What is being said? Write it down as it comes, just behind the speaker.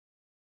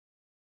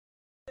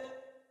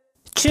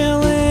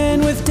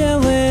Chillin' with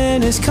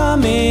Dylan is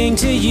coming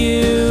to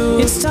you.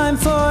 It's time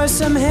for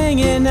some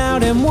hanging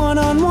out and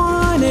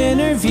one-on-one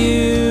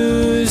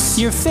interviews.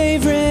 Your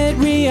favorite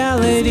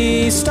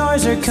reality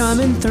stars are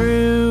coming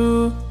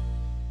through.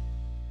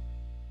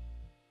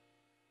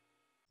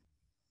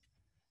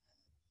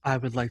 I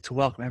would like to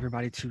welcome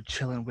everybody to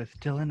Chillin' with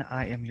Dylan.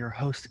 I am your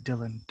host,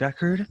 Dylan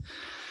Deckard.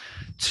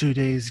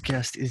 Today's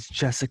guest is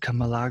Jessica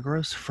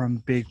Milagros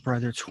from Big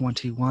Brother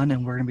 21,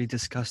 and we're going to be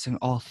discussing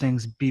all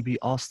things BB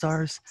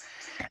All-Stars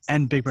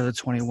and Big Brother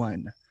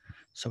 21.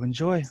 So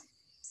enjoy.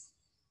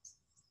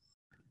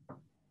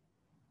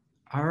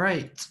 All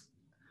right.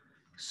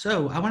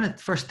 So I want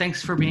to first,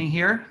 thanks for being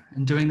here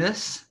and doing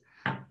this.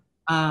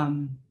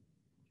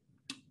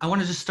 I want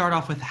to just start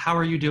off with how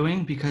are you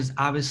doing? Because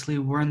obviously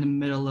we're in the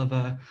middle of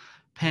a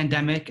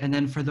pandemic. And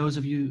then for those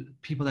of you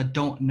people that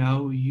don't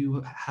know,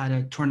 you had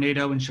a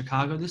tornado in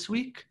Chicago this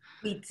week.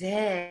 We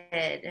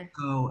did.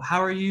 So how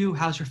are you?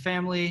 How's your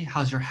family?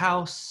 How's your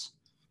house?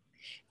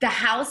 The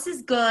house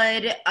is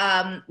good.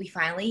 We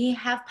finally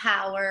have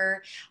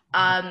power.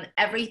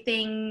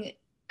 Everything,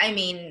 I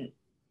mean,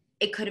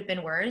 it could have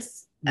been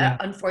worse. Yeah.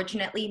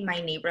 Unfortunately, my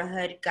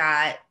neighborhood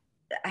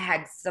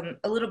had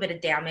a little bit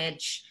of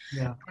damage,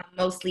 Yeah.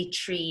 Mostly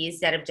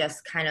trees that have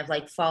just kind of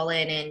like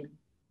fallen and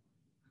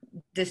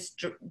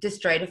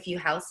destroyed a few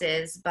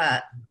houses,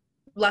 but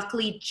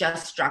luckily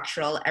just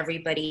structural.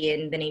 Everybody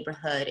in the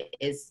neighborhood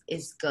is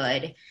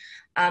good.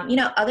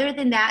 Other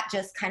than that,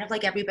 just kind of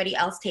like everybody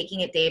else,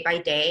 taking it day by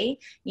day,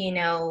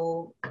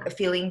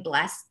 feeling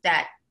blessed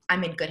that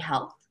I'm in good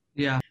health.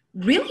 Yeah.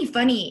 Really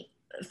funny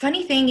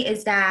thing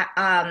is that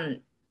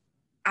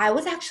I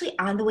was actually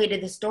on the way to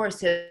the store,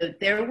 so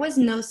there was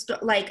no store.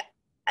 Like,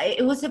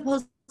 there was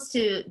supposed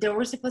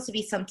to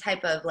be some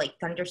type of like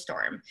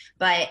thunderstorm,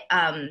 but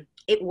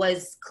it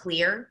was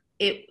clear.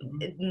 It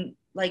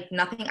like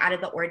nothing out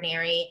of the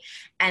ordinary.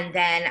 And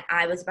then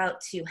I was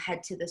about to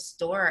head to the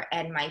store,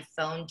 and my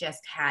phone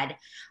just had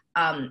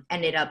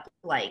ended up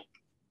like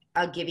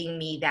giving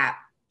me that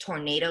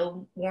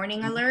tornado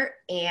warning alert.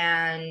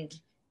 And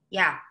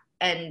yeah,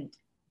 and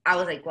I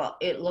was like, well,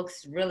 it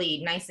looks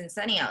really nice and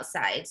sunny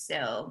outside,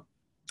 so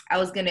I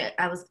was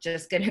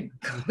just gonna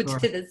go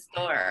to the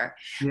store.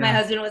 Yeah. My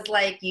husband was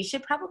like, you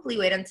should probably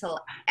wait until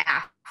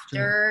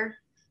after,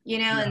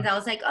 yeah. And I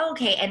was like, oh,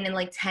 okay. And then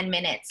like 10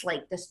 minutes,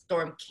 like the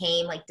storm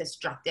came, like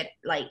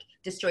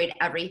destroyed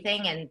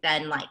everything, and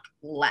then like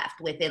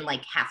left within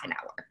like half an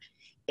hour.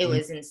 It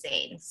was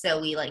insane. So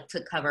we like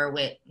took cover,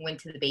 went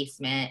to the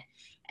basement,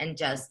 and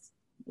just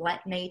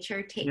let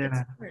nature take its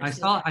course.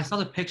 I saw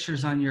the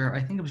pictures on I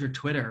think it was your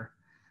Twitter,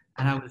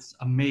 and I was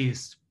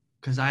amazed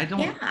because I've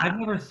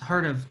never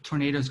heard of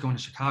tornadoes going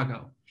to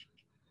Chicago.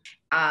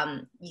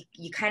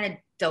 You kind of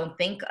don't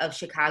think of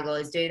Chicago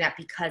as doing that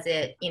because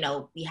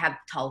we have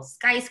tall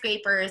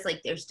skyscrapers.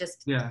 Like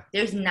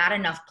there's not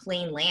enough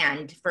plain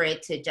land for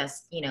it to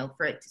just,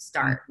 for it to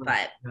start.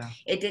 But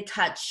it did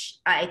touch,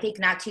 I think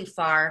not too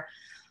far.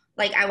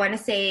 Like I want to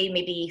say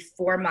maybe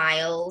 4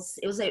 miles.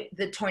 It was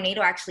the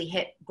tornado actually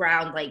hit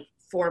ground like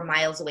 4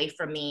 miles away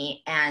from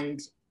me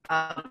and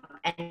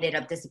ended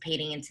up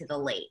dissipating into the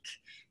lake.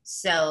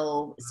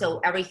 So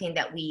everything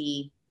that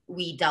we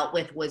dealt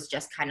with was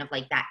just kind of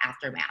like that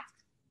aftermath.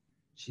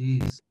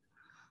 Jeez.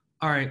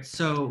 All right.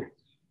 So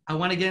I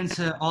want to get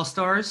into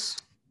All-Stars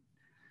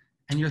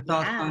and your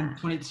thoughts on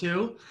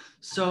 22.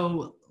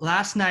 So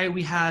last night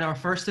we had our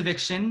first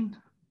eviction.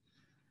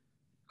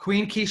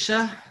 Queen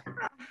Keisha,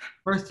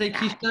 birthday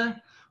Keisha,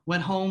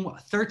 went home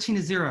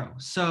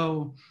 13-0.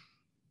 So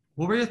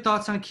what were your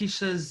thoughts on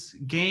Keisha's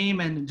game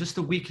and just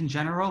the week in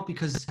general?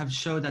 Because have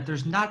showed that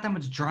there's not that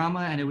much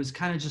drama, and it was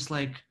kind of just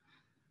like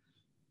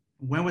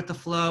went with the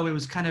flow. It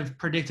was kind of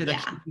predicted that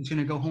she was going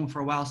to go home for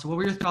a while. So what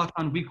were your thoughts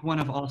on week 1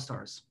 of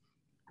All-Stars?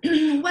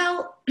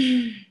 Well,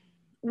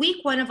 week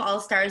 1 of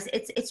All-Stars,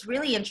 it's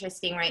really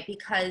interesting, right?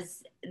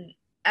 Because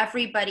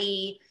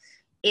everybody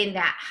in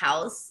that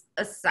house,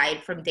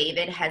 aside from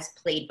David, has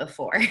played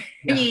before,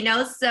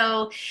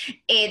 so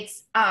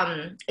it's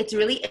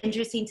really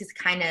interesting to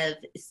kind of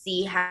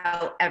see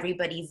how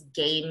everybody's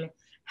game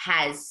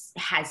has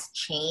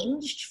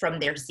changed from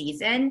their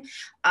season.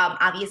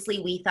 Obviously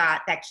we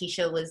thought that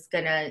Keisha was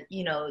gonna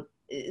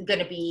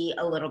be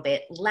a little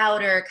bit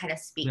louder, kind of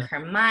speak her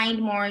mind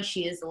more.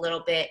 She is a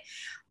little bit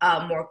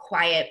more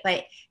quiet,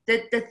 but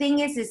the thing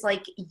is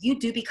like you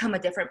do become a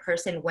different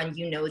person when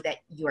you know that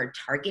you are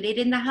targeted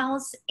in the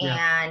house.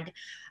 And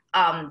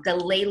the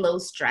lay low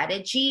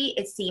strategy,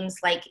 it seems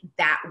like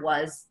that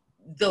was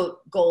the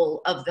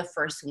goal of the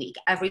first week.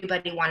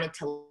 Everybody wanted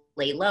to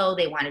lay low.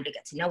 They wanted to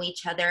get to know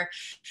each other.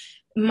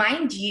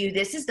 Mind you,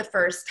 this is the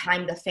first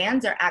time the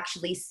fans are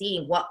actually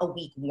seeing what a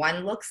week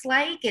 1 looks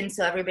like. And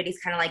so everybody's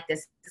kind of like,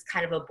 this is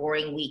kind of a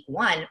boring week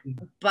 1,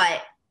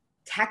 but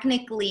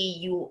technically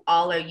you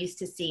all are used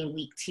to seeing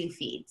week 2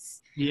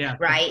 feeds. Yeah.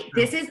 Right.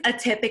 This is a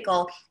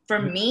typical, for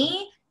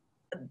me,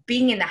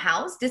 being in the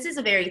house, this is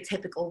a very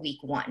typical week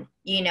 1.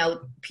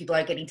 People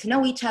are getting to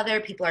know each other.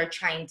 People are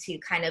trying to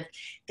kind of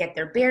get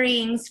their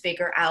bearings,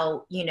 figure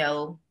out,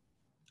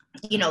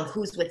 you know,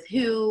 who's with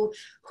who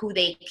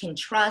they can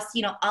trust,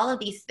 you know, all of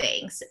these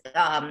things.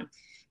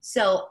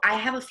 So I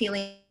have a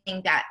feeling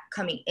that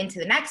coming into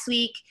the next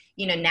week,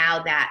 you know,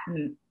 now that,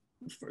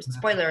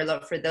 spoiler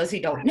alert for those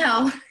who don't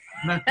know,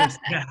 Memphis,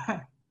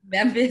 yeah.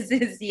 Memphis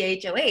is the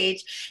HOH,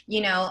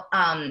 you know,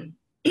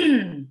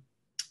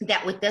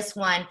 that with this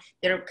one,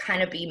 there'll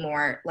kind of be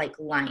more like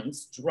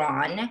lines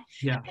drawn.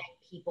 Yeah. And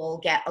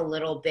people get a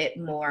little bit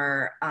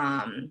more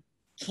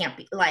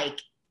campy, like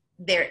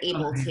they're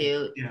able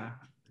to, yeah.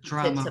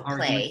 Drama, to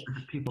play.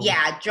 People.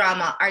 Yeah,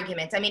 drama,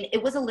 arguments. I mean,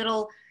 it was a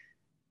little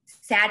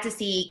sad to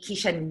see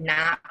Keisha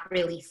not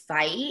really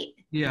fight.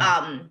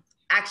 Yeah.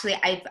 Actually,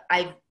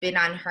 I've been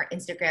on her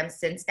Instagram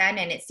since then,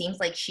 and it seems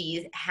like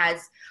she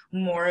has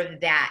more of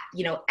that,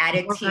 you know,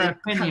 attitude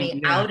coming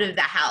out of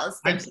the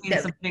house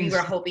that we were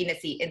hoping to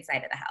see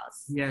inside of the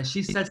house. Yeah,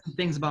 she said some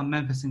things about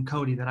Memphis and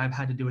Cody that I've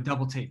had to do a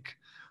double take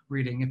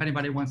reading. If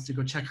anybody wants to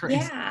go check her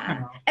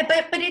Instagram out.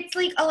 But it's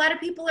like a lot of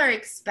people are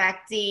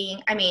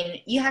expecting, I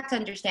mean, you have to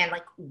understand,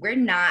 like, we're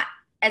not,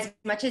 as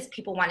much as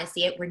people want to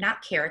see it, we're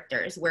not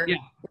characters. We're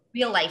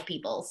real life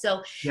people.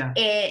 So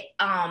it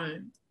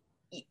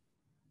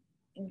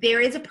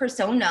there is a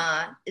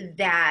persona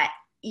that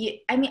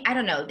I mean, I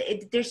don't know.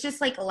 There's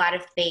just like a lot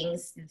of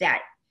things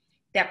that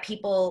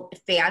people,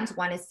 fans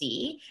want to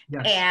see,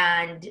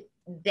 and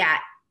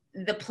that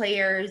the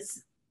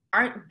players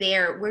aren't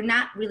there. We're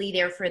not really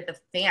there for the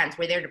fans.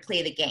 We're there to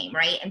play the game,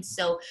 right? And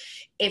so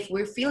if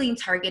we're feeling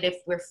targeted, if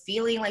we're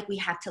feeling like we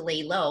have to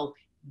lay low,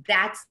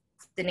 that's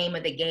the name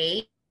of the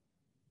game.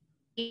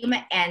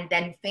 And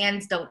then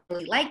fans don't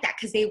really like that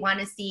because they want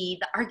to see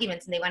the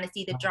arguments and they want to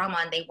see the drama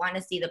and they want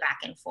to see the back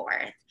and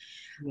forth.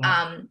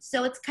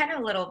 So it's kind of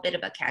a little bit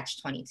of a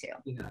catch-22.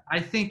 Yeah, I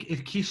think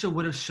if Keisha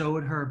would have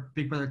showed her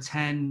Big Brother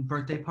 10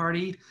 birthday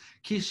party,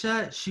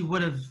 she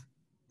would have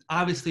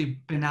obviously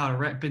been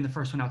the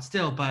first one out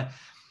still, but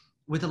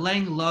with the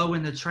laying low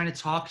and the trying to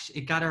talk,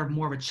 it got her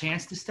more of a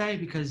chance to stay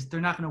because they're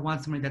not going to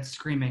want somebody that's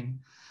screaming.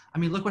 I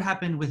mean, look what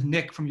happened with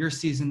Nick from your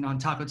season on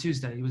Taco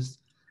Tuesday. He was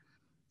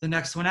the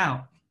next one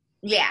out.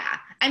 Yeah.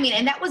 I mean,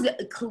 and that was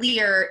a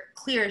clear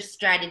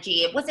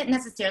strategy. It wasn't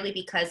necessarily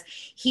because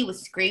he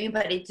was screaming,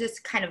 but it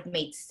just kind of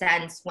made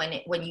sense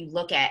when you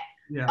look at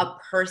a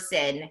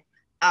person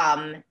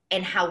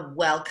and how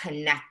well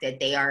connected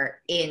they are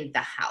in the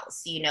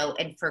house, you know,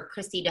 and for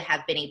Christy to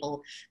have been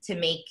able to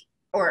make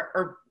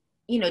or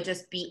you know,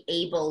 just be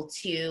able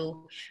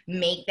to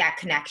make that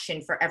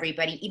connection for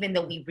everybody, even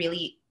though we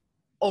really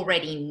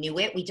already knew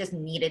it. We just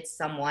needed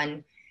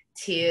someone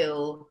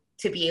to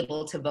be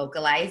able to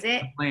vocalize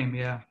it. Blame,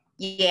 yeah.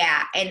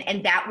 Yeah,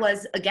 and that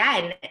was,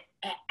 again,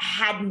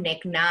 had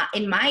Nick not,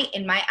 in my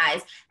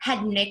eyes,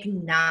 had Nick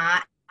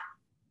not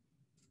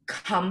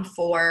come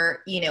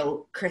for, you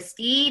know,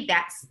 Christy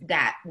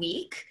that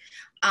week,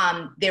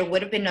 there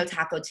would have been no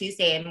Taco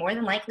Tuesday, and more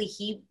than likely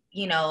he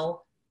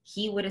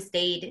would have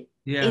stayed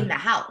in the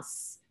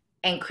house,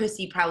 and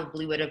Christy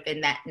probably would have been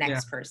that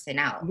next person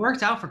out. It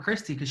worked out for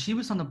Christy because she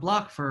was on the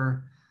block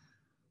for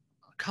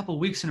couple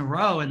weeks in a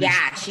row, and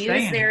she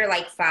was there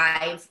like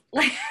 5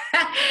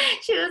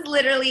 she was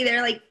literally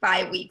there like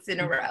 5 weeks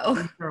in a row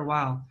for a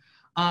while.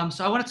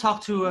 So I want to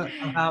talk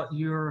about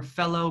your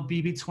fellow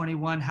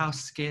BB21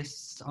 house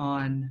guests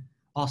on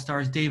All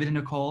Stars, David and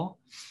Nicole.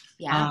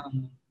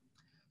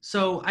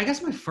 So I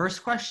guess my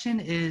first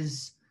question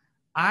is,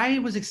 I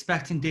was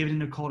expecting David and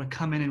Nicole to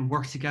come in and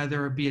work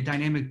together, be a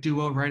dynamic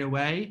duo right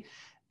away,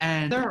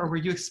 or were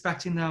you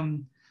expecting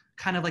them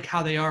kind of like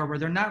how they are, where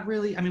they're not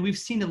really, I mean, we've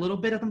seen a little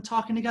bit of them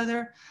talking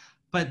together,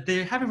 but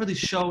they haven't really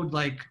showed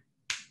like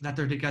that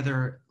they're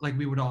together like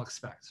we would all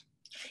expect.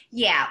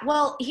 Yeah,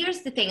 well,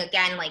 here's the thing,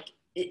 again, like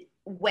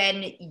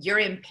when you're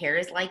in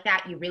pairs like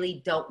that, you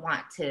really don't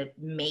want to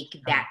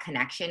make that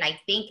connection. I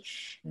think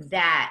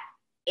that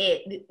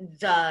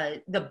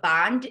the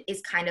bond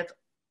is kind of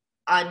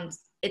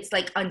it's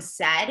like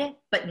unsaid,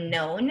 but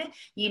known,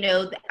 you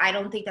know. I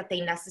don't think that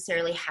they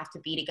necessarily have to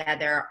be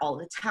together all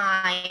the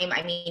time.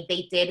 I mean,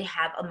 they did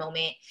have a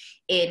moment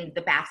in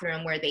the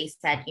bathroom where they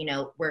said, you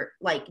know, we're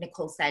like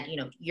Nicole said, you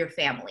know, your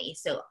family,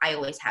 so I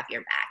always have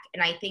your back.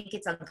 And I think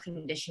it's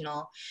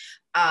unconditional,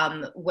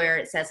 where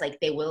it says like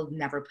they will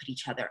never put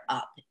each other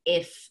up.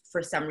 If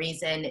for some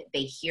reason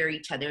they hear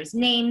each other's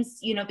names,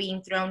 you know,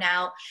 being thrown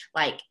out,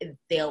 like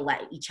they'll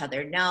let each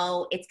other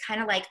know. It's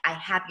kind of like, I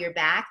have your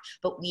back,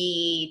 but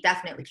we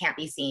definitely can't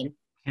be seen,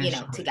 you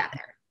know,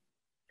 together.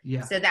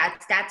 Yeah. So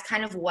that's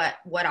kind of what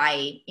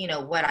I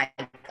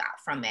got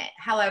from it.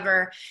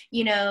 However,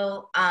 you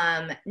know,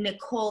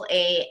 Nicole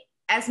A.,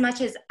 as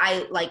much as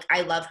I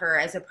love her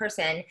as a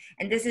person,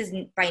 and this is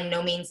by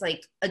no means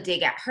like a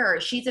dig at her,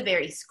 she's a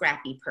very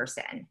scrappy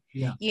person.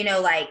 Yeah. You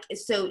know, like,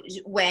 so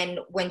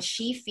when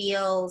she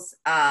feels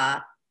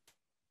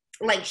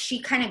like she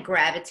kind of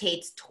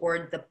gravitates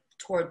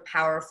toward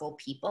powerful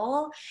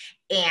people,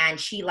 and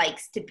she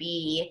likes to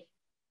be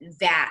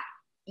that,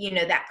 you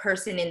know, that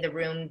person in the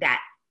room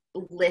that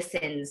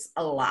listens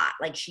a lot.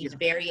 Like, she's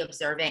very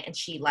observant, and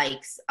she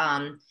likes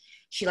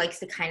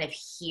to kind of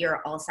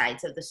hear all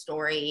sides of the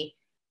story.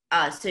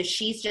 So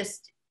she's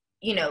just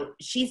you know,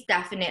 she's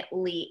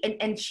definitely,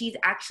 and she's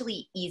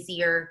actually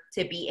easier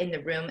to be in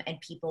the room, and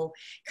people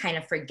kind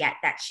of forget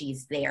that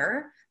she's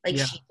there. Like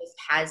she just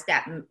has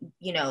that,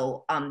 you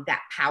know,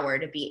 that power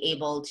to be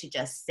able to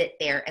just sit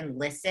there and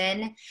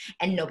listen,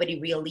 and nobody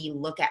really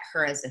look at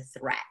her as a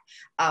threat.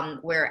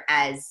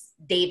 Whereas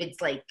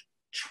David's like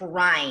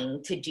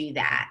trying to do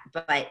that,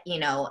 but you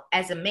know,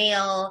 as a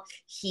male,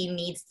 he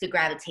needs to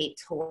gravitate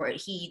toward,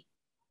 he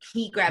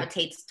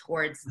gravitates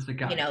towards,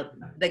 you know,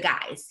 the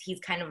guys. He's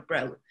kind of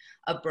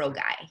a bro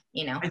guy,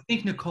 you know. I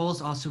think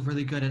Nicole's also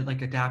really good at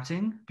like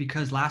adapting,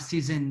 because last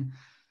season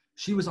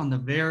she was on the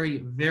very,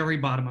 very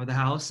bottom of the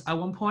house at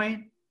one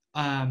point,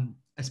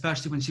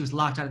 especially when she was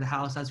locked out of the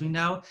house, as we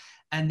know.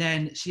 And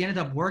then she ended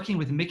up working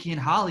with Mickey and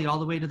Holly all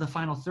the way to the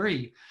final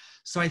 3.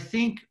 So I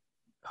think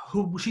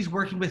who she's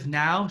working with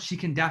now, she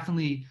can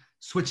definitely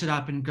switch it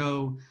up and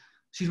go.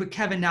 She's with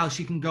Kevin now.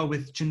 She can go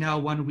with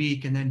Janelle one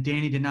week and then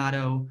Danny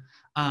Donato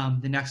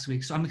the next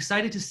week. So I'm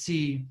excited to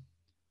see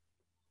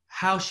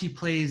how she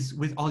plays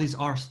with all these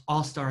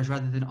all-stars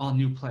rather than all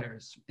new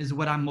players, is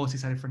what I'm most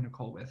excited for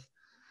Nicole with.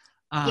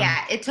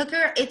 Yeah, it took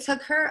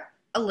her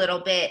a little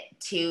bit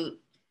to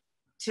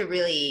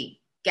really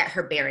get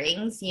her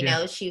bearings. You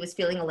know, she was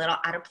feeling a little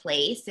out of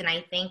place. And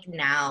I think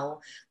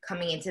now,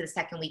 coming into the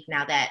second week,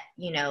 now that,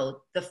 you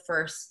know, the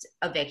first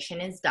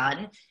eviction is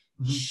done,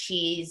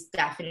 she's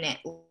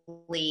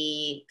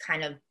definitely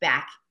kind of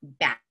back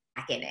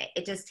in it.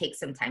 It just takes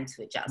some time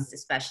to adjust,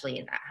 especially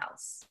in that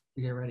house.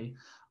 To get ready.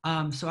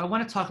 So I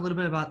want to talk a little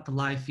bit about the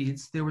live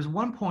feeds. There was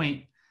one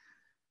point,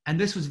 and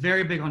this was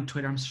very big on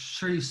Twitter, I'm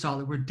sure you saw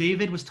it, where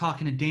David was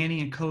talking to Danny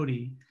and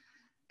Cody,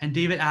 and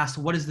David asked,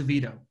 what is the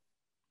veto?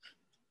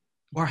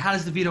 Or how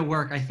does the veto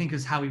work, I think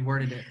is how he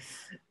worded it.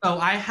 So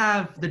I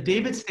have the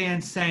David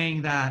stands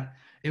saying that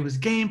it was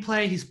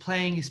gameplay, he's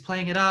playing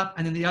it up,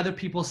 and then the other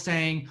people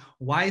saying,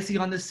 why is he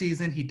on this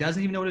season? He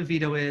doesn't even know what a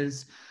veto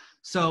is.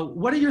 So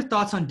what are your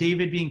thoughts on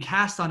David being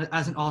cast on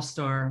as an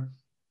all-star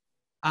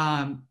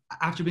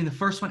after being the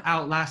first one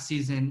out last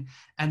season,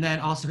 and then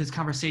also his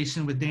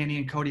conversation with Danny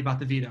and Cody about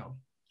the veto?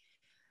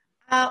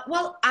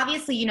 Well,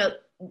 obviously, you know,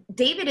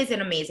 David is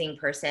an amazing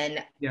person.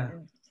 Yeah.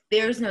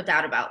 There's no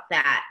doubt about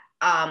that.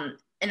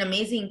 An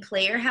amazing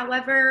player,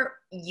 however,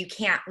 we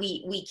can't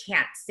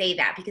say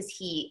that, because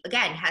he,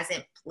 again,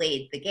 hasn't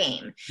played the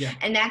game. Yeah.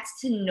 And that's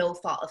to no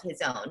fault of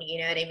his own. You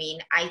know what I mean?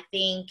 I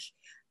think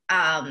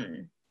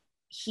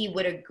he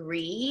would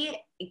agree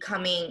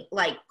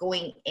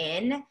going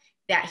in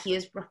that he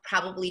was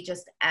probably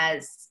just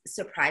as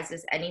surprised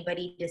as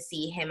anybody to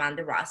see him on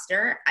the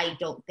roster. I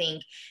don't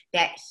think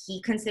that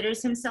he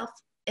considers himself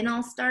an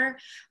all-star,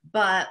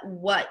 but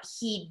what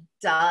he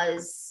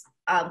does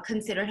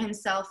consider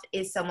himself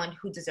is someone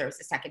who deserves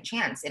a second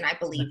chance. And I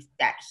believe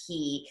that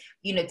he,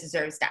 you know,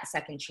 deserves that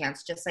second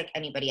chance just like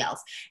anybody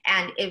else.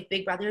 And if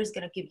Big Brother is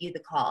going to give you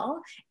the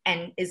call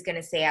and is going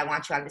to say, I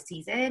want you on the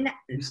season,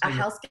 a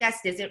house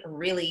guest isn't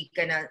really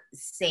going to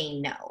say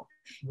no.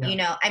 Yeah. You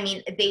know, I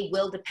mean, they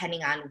will,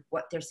 depending on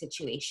what their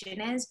situation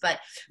is. But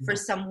for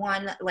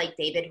someone like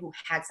David, who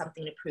had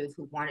something to prove,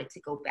 who wanted to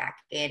go back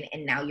in,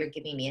 and now you're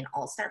giving me an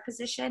all-star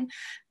position,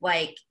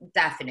 like,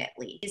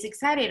 definitely. He's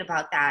excited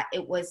about that.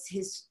 It was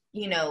his,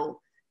 you know,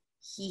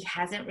 he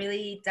hasn't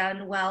really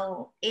done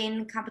well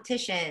in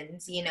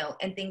competitions, you know,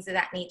 and things of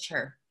that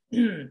nature.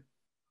 Is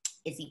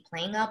he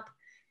playing up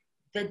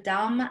the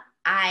dumb?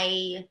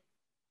 I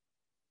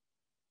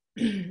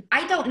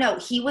don't know.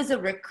 He was a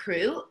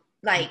recruit.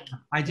 Like,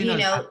 I do, you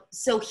know,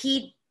 so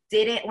he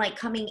didn't, like,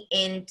 coming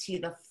into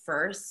the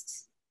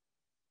first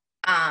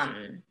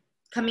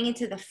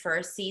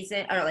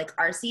season, or like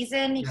our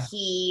season,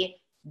 he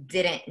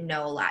didn't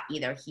know a lot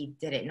either. He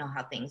didn't know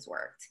how things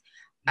worked.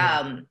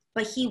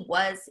 But he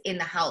was in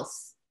the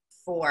house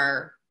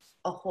for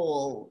a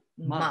whole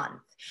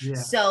month. Yeah.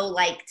 So,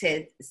 like,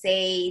 to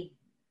say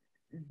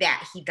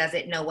that he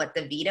doesn't know what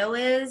the veto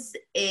is,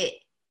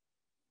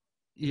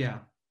 yeah.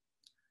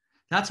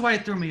 That's why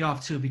it threw me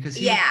off too, because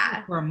he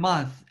was for a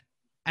month,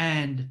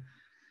 and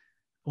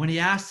when he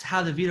asked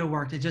how the veto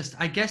worked,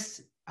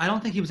 I don't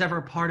think he was ever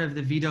a part of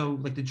the veto,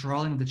 like the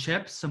drawing of the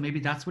chips. So maybe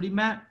that's what he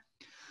meant.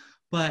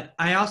 But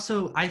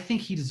I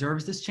think he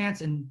deserves this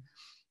chance, and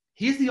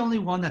he's the only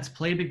one that's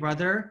played Big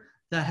Brother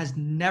that has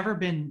never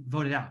been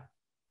voted out,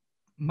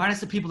 minus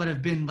the people that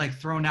have been, like,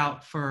 thrown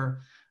out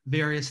for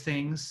various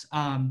things.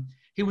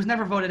 He was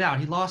never voted out.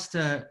 He lost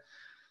a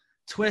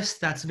twist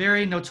that's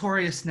very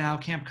notorious now,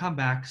 Camp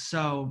Comeback.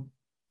 So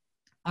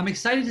I'm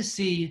excited to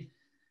see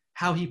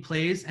how he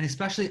plays, and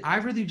especially I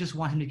really just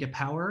want him to get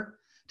power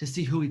to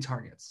see who he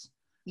targets.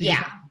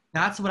 Yeah,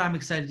 that's what I'm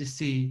excited to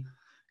see,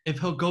 if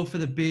he'll go for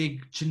the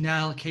big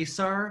Janelle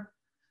Kaysar,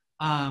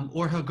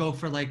 or he'll go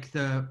for, like,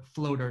 the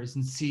floaters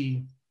and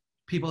see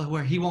people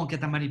where he won't get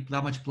that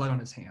much blood on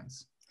his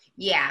hands.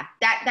 Yeah,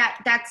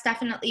 that's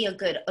definitely a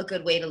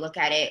good way to look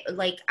at it.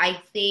 Like,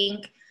 I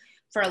think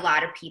for a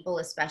lot of people,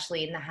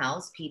 especially in the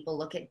house, people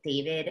look at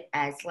David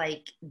as,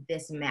 like,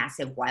 this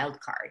massive wild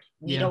card.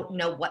 We don't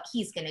know what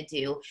he's going to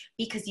do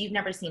because you've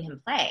never seen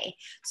him play.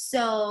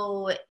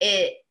 So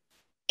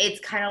it's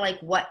kind of like,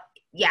 what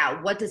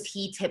what does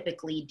he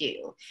typically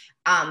do?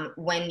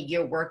 When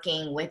you're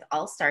working with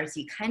all-stars,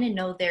 you kind of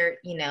know their,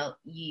 their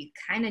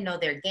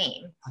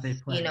game, How they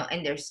play.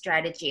 and their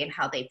strategy and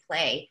how they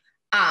play.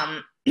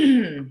 And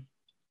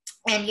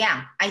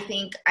yeah, I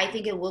think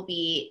it will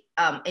be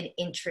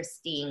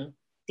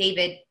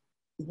David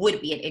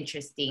would be an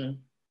interesting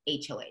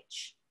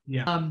HOH.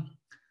 Yeah.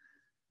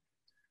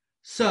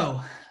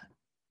 So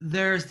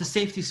there's the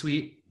safety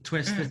suite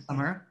twist this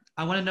summer.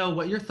 I want to know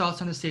what your thoughts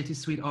on the safety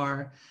suite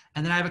are.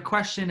 And then I have a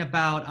question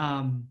about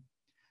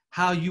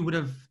how you would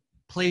have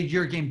played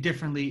your game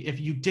differently if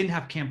you didn't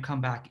have Camp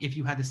Comeback, if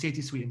you had the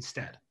safety suite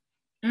instead.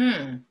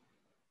 So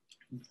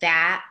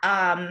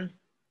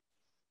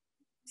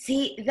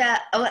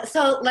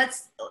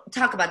let's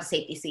talk about the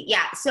safety suite.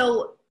 Yeah.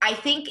 So I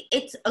think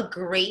it's a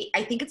great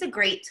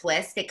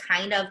twist. It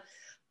kind of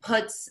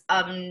puts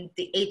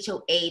the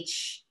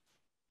HOH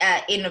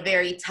in a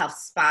very tough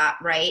spot,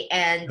 right?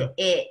 And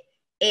it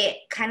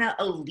kind of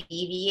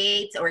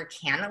alleviates or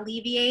can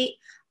alleviate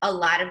a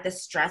lot of the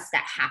stress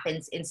that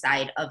happens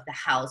inside of the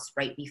house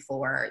right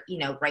before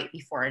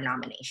a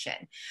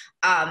nomination.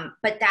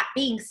 But that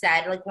being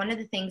said, like, one of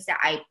the things that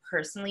I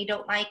personally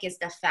don't like is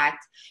the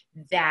fact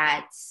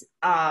that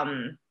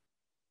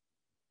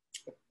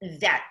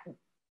that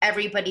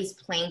everybody's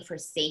playing for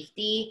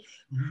safety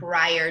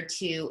prior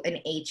to an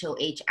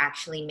HOH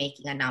actually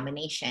making a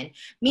nomination.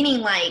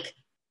 Meaning, like,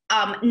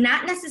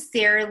 not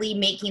necessarily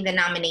making the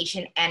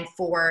nomination and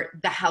for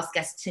the house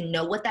guests to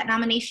know what that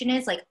nomination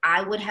is. Like,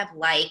 I would have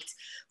liked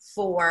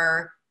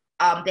for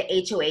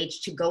the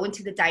HOH to go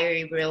into the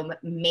diary room,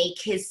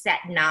 make his set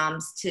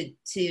noms to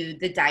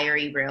the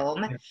diary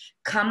room,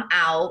 come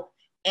out,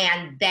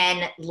 and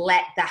then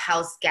let the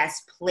house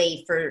guests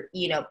play for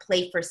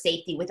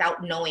safety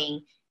without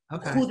knowing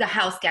who the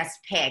house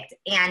guest picked.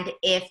 And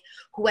if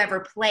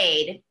whoever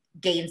played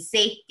gained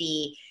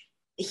safety,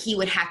 he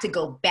would have to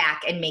go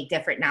back and make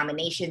different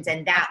nominations.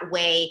 And that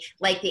way,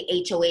 like, the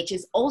HOH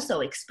is also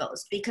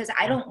exposed, because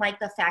I don't like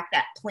the fact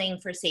that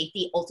playing for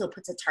safety also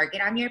puts a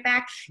target on your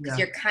back, because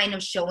you're kind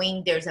of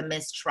showing there's a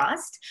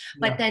mistrust,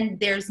 but then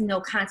there's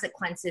no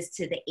consequences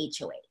to the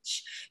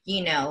HOH,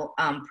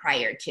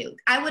 prior to.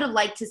 I would have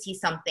liked to see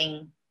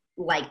something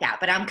like that,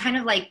 but I'm kind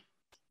of like,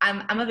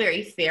 I'm a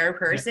very fair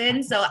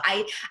person. So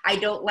I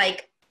don't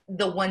like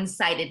the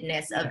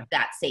one-sidedness of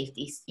that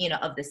safety,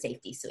 of the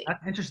safety suite.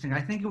 That's interesting. I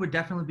think it would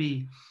definitely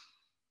be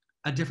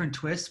a different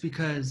twist,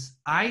 because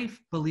I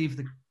believe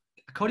that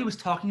Cody was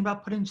talking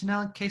about putting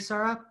Janelle and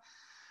Kaysar up.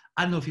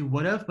 I don't know if he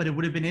would have, but it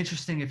would have been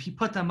interesting if he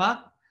put them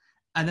up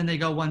and then they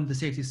go one the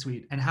safety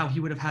suite, and how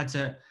he would have had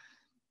to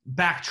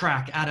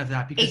backtrack out of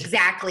that. Because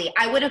exactly.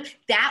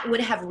 That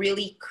would have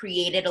really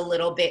created a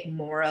little bit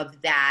more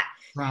of that,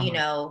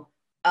 drama.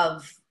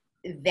 Of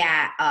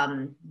that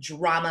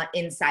drama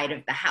inside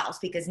of the house,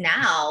 because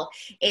now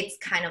it's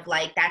kind of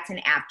like that's an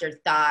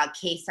afterthought.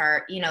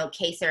 Kaysar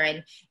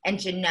and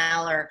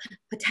Janelle are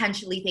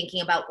potentially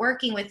thinking about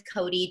working with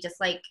Cody, just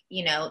like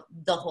the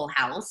whole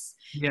house.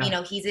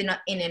 He's in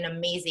an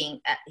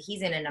amazing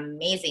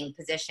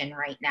position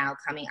right now,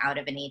 coming out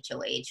of an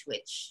HOH,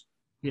 which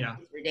is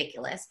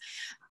ridiculous.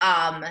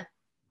 Kind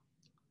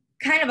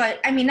of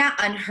not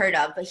unheard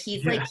of, but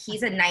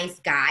he's a nice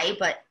guy.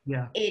 But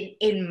in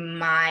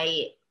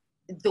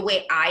the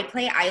way I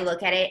play, I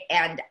look at it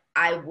and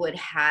I would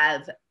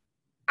have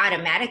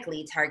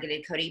automatically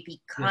targeted Cody,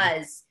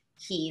 because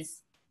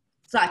he's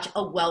such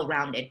a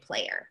well-rounded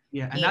player.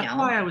 Yeah, and that's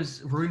why I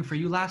was rooting for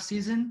you last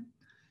season,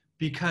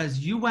 because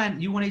you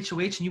won HOH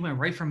and you went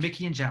right from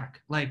Mickey and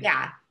Jack,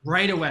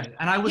 right away.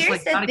 And I was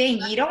Here's the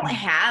thing, you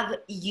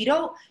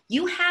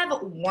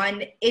have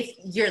one, if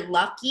you're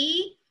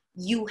lucky,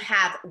 you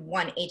have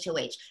one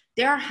HOH.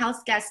 There are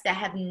house guests that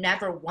have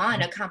never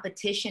won a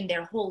competition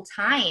their whole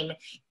time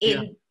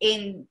in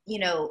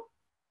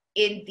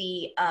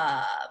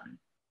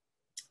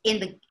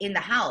the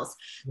house.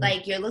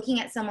 Like, you're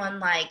looking at someone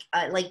like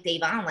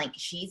Davon, like,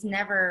 she's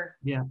never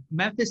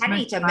Memphis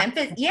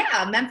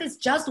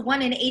just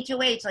won an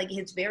HOH, like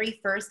his very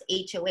first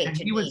HOH. And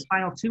he was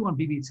final 2 on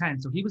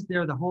BB10, so he was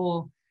there the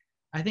whole,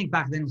 I think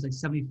back then it was like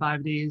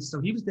 75 days, so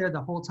he was there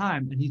the whole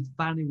time, and he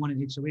finally won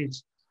an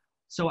HOH.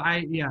 So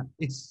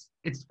it's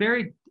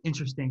very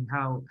interesting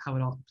how it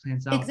all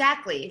plans out.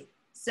 Exactly.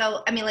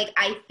 So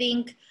I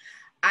think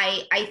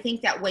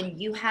that when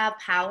you have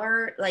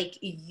power, like,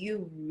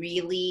 you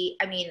really,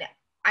 I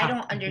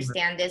don't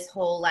understand this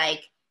whole,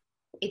 like,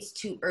 it's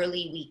too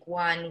early week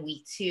 1,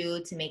 week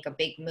 2 to make a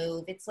big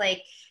move. It's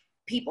like,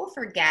 people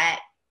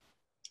forget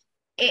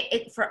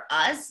it for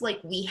us, like,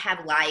 we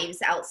have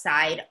lives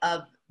outside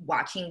of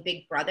watching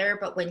Big Brother,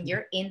 but when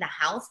you're in the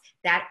house,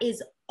 that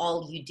is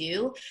all you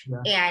do.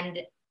 And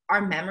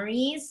our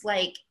memories,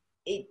 like,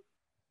 it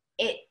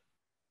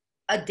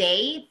a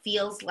day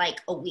feels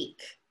like a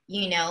week,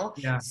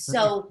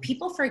 so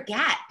people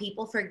forget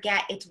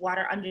it's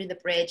water under the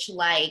bridge.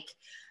 Like,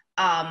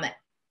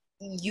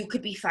 you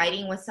could be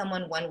fighting with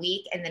someone one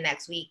week and the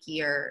next week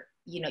you're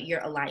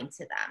aligned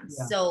to them.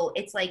 So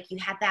it's like, you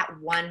have that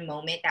one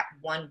moment, that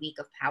 1 week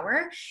of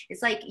power.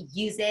 It's like,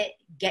 use it,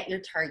 get your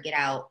target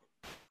out,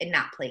 and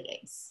not play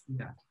games.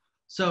 Yeah.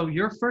 So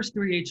your first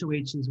 3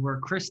 HOHs were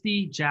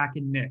Christy, Jack,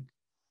 and Nick.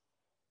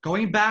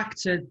 Going back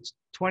to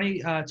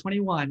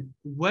 2021,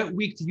 what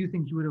week do you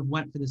think you would have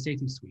went for the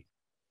safety suite?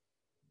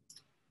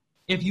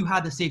 If you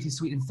had the safety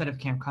suite instead of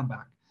Camp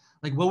Comeback,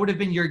 like what would have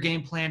been your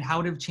game plan? How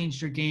would it have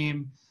changed your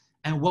game?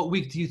 And what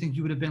week do you think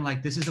you would have been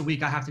like, this is a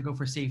week I have to go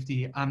for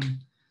safety. I'm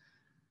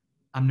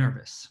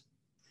nervous.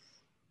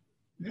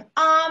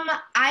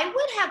 I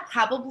would have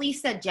probably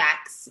said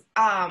Jax.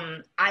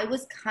 I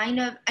was kind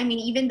of, I mean,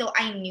 even though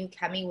I knew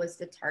Kemi was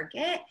the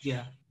target,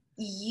 yeah,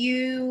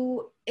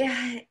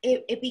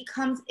 it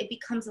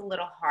becomes a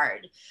little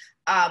hard.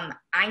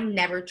 I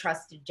never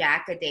trusted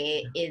Jack a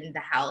day in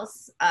the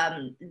house.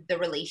 The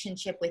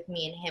relationship with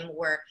me and him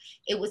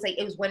it was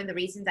one of the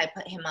reasons I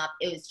put him up.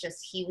 It was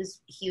just, he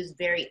was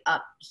very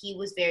up. He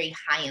was very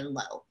high and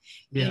low.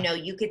 Yeah. You know,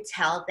 you could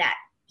tell that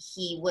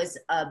he was,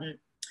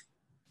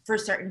 for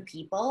certain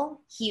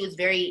people, he was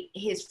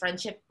his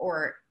friendship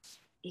or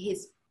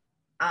his,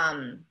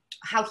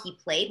 how he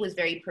played was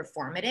very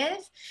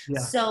performative. Yeah.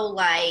 So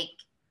like,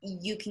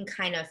 you can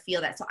kind of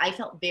feel that. So I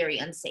felt very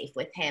unsafe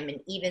with him.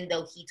 And even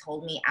though he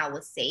told me I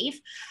was safe,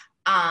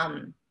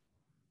 I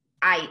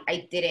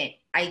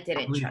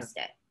didn't trust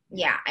it.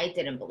 Yeah, I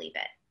didn't believe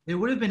it. It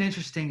would have been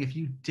interesting if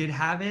you did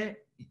have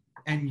it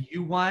and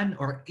you won,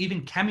 or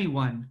even Kemi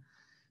won,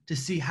 to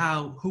see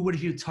who would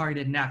have you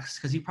targeted next.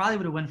 Because he probably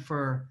would have went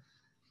for,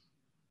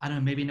 I don't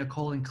know, maybe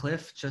Nicole and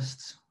Cliff,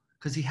 just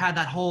because he had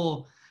that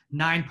whole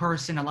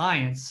 9-person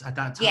alliance at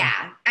that time.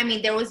 Yeah, I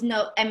mean, there was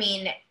no, I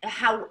mean,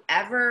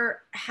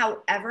 however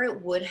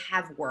it would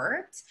have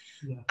worked,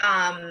 yeah.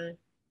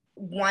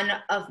 One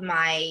of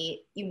my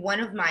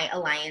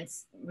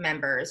alliance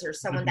members or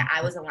someone that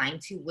I was aligned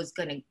to was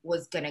gonna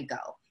go,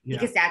 yeah.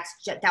 Because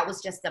that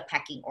was just the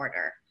pecking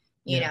order,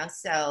 you know.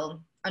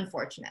 So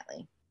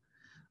unfortunately.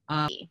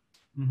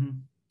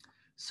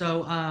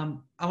 So I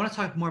want to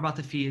talk more about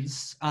the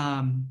feeds.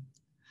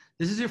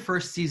 This is your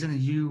first season that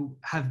you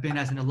have been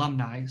as an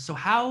alumni. So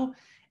how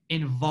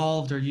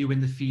involved are you in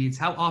the feeds?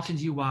 How often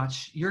do you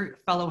watch? Your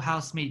fellow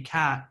housemate,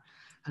 Kat,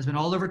 has been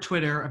all over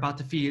Twitter about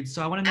the feeds.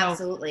 So I want to know,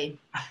 absolutely,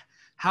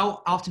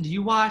 how often do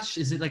you watch?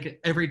 Is it like an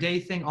everyday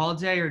thing all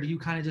day, or do you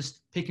kind of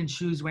just pick and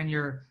choose when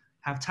you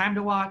have time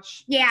to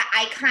watch? Yeah,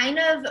 I kind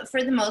of,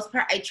 for the most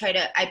part, I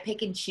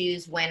pick and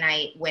choose when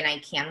I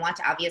can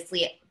watch.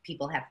 Obviously,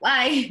 people have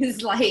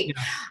lives. Like,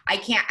 yeah. I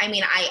can't, I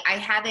mean, I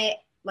have it,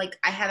 like,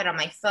 I have it on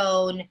my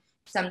phone.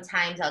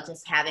 Sometimes I'll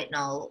just have it and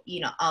I'll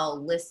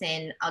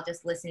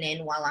just listen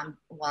in while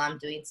I'm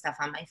doing stuff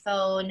on my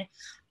phone.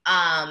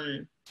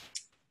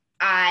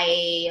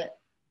 I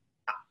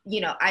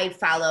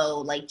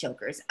follow like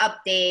Joker's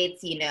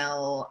updates,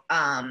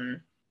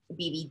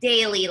 BB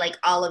Daily, like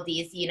all of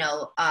these,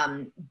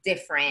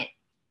 different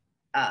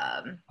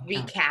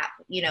recap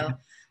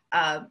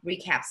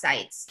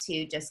sites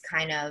to just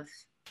kind of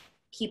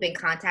keep in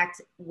contact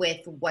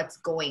with what's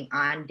going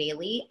on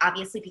daily.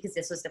 Obviously, because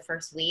this was the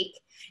first week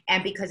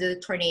and because of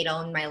the tornado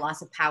and my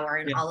loss of power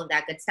and all of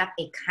that good stuff,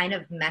 it kind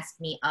of messed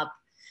me up,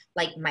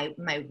 like my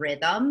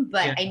rhythm.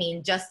 But I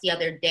mean, just the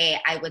other day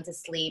I went to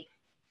sleep,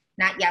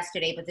 not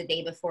yesterday, but the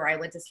day before, I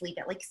went to sleep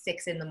at like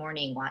 6 a.m.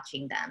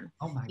 watching them.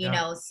 Oh my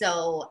God.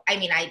 So I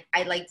mean, I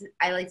like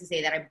to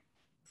say that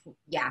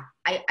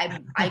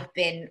I've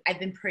been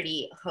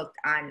pretty hooked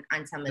on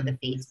some of the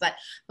feeds, but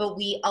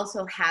we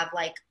also have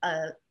like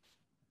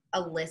a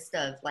list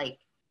of like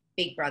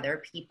Big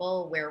Brother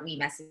people where we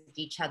message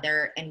each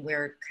other and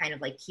we're kind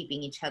of like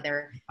keeping each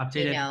other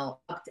updated,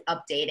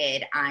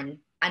 updated on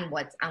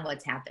what's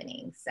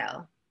happening.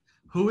 So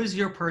who is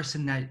your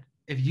person that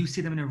if you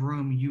see them in a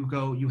room, you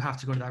have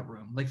to go to that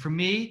room? Like for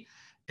me,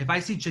 if I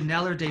see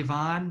Janelle or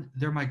Da'Vonne,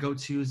 they're my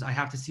go-tos. I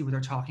have to see what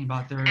they're talking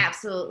about.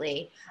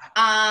 Absolutely.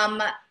 Yeah,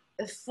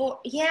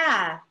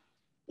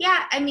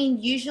 I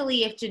mean,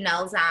 usually if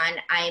Janelle's on,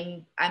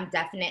 I'm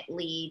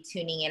definitely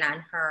tuning in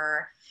on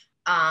her.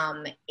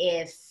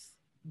 If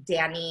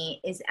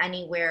Danny is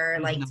anywhere,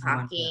 like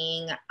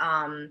talking,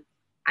 I'm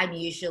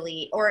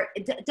usually, or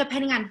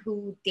depending on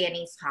who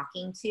Danny's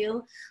talking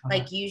to,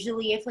 like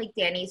usually if like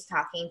Danny's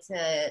talking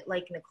to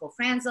like Nicole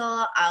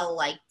Franzel, I'll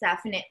like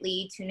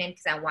definitely tune in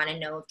because I want to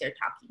know if they're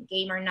talking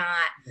game or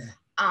not. Yeah.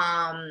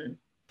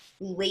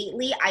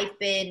 Lately I've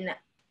been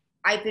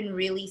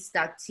really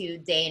stuck to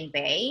Day and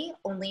Bay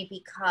only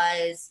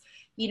because,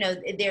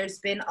 there's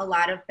been a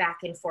lot of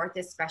back and forth,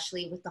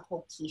 especially with the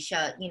whole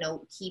Keisha,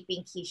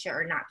 keeping Keisha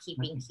or not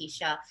keeping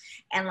Keisha.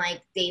 And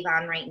like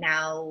Da'Vonne right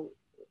now,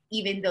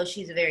 even though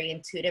she's a very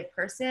intuitive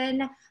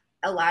person,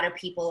 a lot of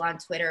people on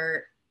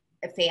Twitter,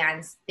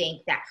 fans,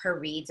 think that her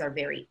reads are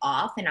very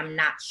off. And I'm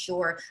not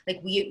sure, like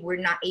we're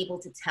not able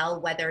to tell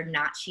whether or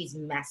not she's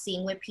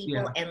messing with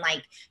people and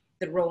like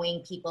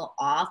throwing people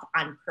off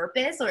on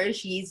purpose, or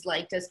she's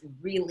like just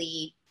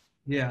really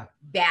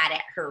bad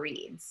at her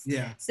reads.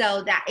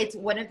 So that it's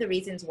one of the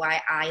reasons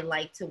why I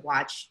like to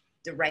watch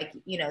the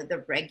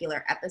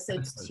regular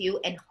episodes too,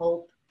 and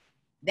hope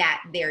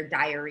that their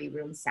diary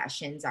room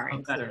sessions are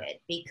included,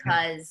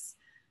 because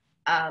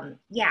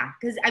Yeah,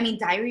 because I mean,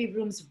 diary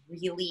rooms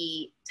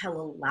really tell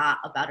a lot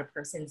about a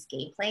person's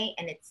gameplay,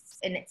 and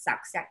it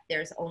sucks that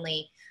there's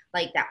only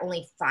like that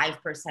only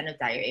 5% of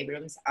diary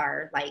rooms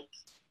are like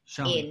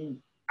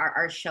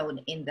are shown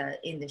in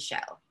the show.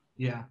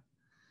 Yeah,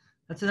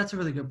 that's a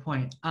really good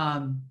point.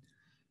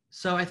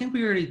 So I think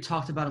we already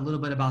talked about a little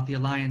bit about the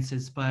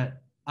alliances,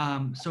 but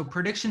so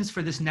predictions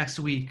for this next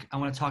week I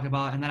want to talk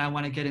about, and then I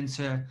want to get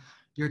into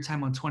your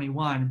time on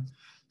 21.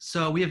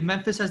 So we have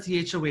Memphis as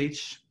the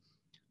HOH.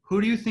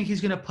 Who do you think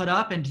he's going to put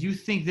up? And do you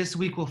think this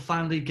week we'll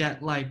finally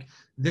get like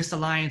this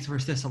alliance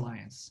versus this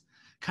alliance?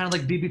 Kind of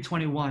like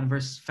BB21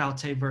 versus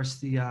Falte versus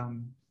the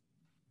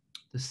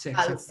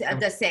six.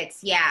 The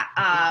six, yeah.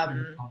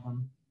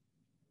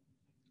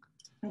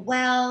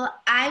 Well,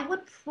 I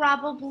would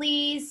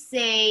probably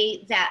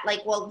say that,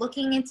 like, well,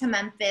 looking into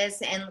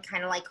Memphis and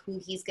kind of like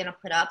who he's going to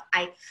put up,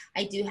 I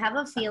do have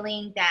a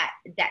feeling that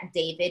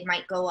David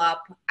might go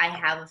up. I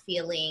have a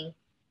feeling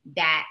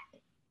that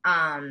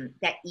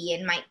that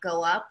Ian might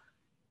go up.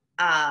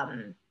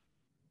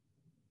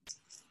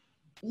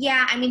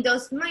 Yeah, I mean,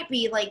 those might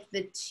be like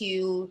the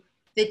two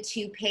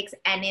picks,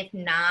 and if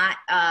not,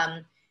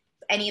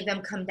 any of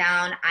them come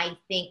down, I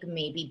think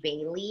maybe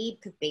Bailey,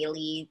 because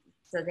Bailey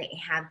doesn't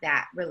have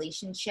that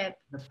relationship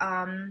with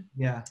them.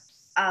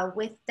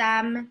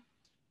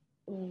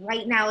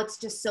 Right now, it's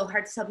just so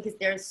hard to tell because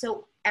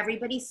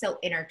everybody's so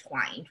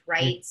intertwined,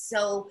 right? Mm-hmm.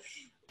 So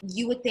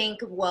you would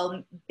think,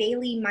 well,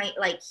 Bailey might,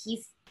 like,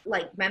 he's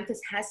like, Memphis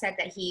has said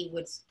that he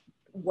was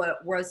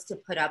to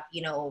put up,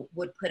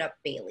 would put up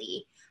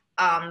Bailey.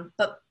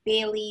 But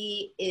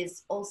Bailey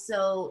is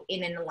also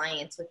in an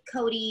alliance with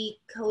Cody.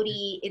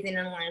 Cody is in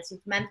an alliance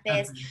with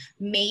Memphis.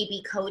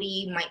 Maybe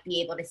Cody might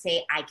be able to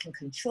say, I can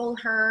control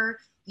her.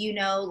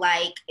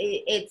 Like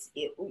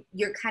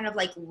you're kind of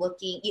like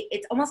looking,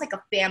 it's almost like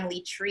a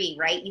family tree,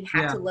 right? You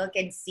have to look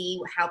and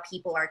see how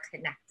people are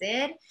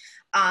connected,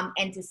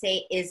 and to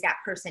say, is that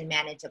person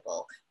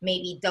manageable?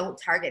 Maybe don't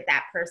target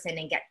that person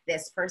and get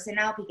this person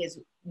out because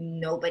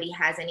nobody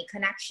has any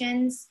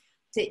connections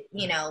to,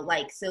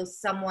 like, so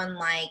someone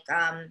like,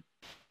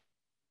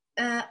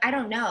 I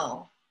don't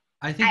know.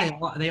 I think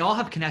they all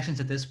have connections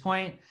at this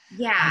point.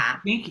 Yeah. I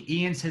think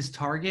Ian's his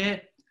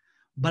target.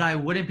 But I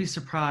wouldn't be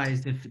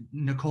surprised if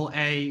Nicole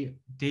A.,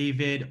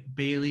 David,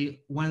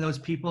 Bailey, one of those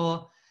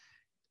people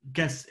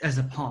gets as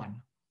a pawn,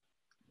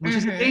 which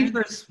is a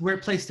dangerous,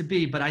 weird place to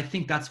be. But I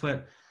think that's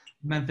what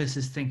Memphis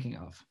is thinking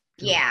of.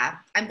 Yeah.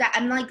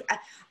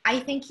 I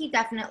think he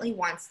definitely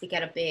wants to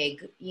get a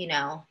big,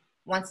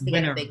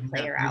 get a big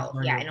player out.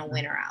 Yeah, and a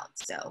winner out.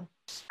 So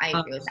I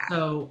agree with that.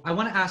 So I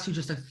want to ask you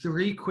just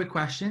 3 quick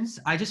questions.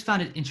 I just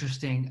found it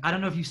interesting. I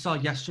don't know if you saw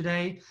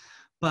yesterday,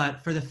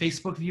 but for the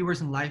Facebook viewers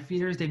and live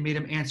feeders, they made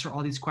him answer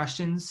all these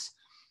questions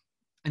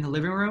in the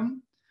living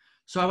room.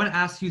 So I want to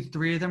ask you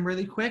 3 of them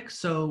really quick.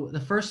 So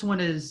the first one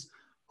is,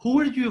 who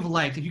would you have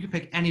liked, if you could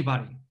pick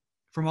anybody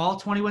from all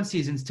 21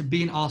 seasons to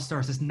be an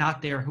All-Stars that's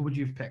not there, who would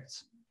you have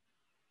picked?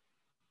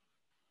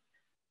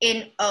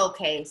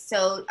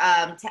 So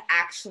to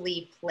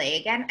actually play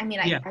again, I mean,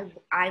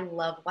 I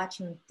love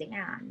watching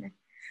Dan.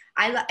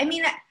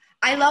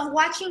 I love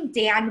watching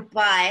Dan,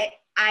 but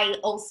I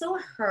also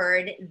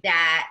heard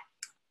that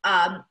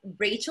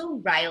Rachel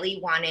Riley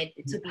wanted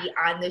to be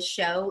on the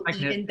show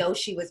even though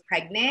she was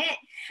pregnant,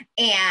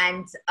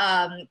 and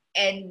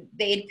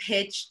they'd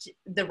pitched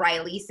the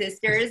Riley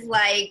sisters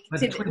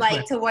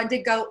to want to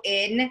go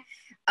in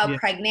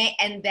pregnant,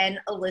 and then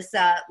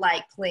Alyssa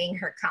like playing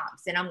her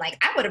comps, and I'm like,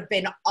 I would have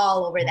been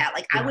all over that.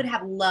 Like I would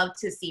have loved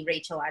to see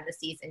Rachel on the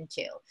season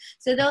 2.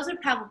 So those would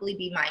probably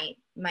be my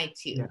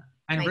 2. Yeah.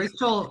 And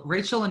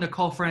Rachel and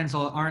Nicole friends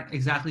aren't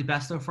exactly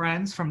best of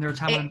friends from their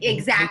time.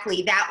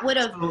 Exactly. That would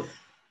have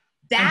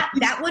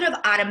that would have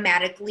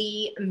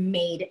automatically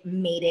made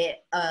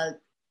it a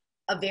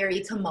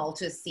very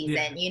tumultuous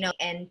season,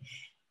 and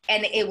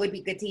it would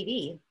be good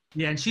TV.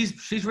 Yeah, and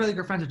she's really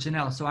good friends with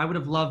Janelle, so I would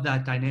have loved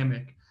that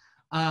dynamic.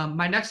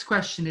 My next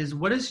question is,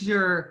 what is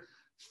your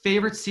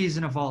favorite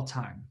season of all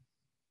time?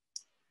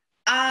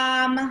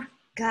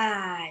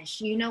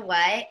 Gosh, you know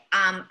what?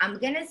 I'm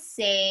gonna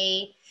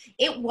say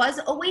it was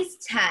always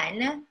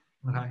 10,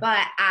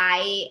 but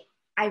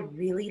I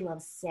really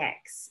love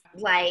 6.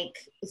 Like,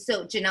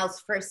 so Janelle's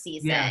first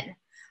season,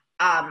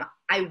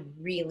 I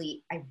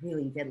really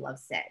did love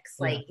 6.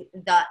 Like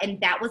and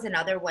that was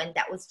another one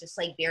that was just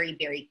like very,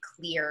 very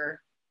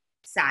clear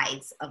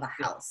sides of a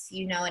house.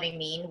 You know what I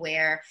mean?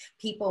 Where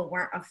people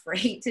weren't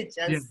afraid to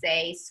just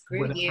say,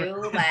 screw whatever.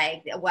 You,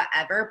 like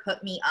whatever,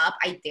 put me up.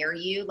 I dare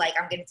you. Like,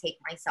 I'm going to take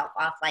myself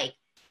off, like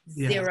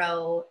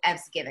 0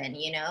 F's given,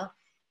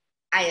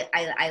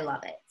 I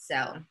love it.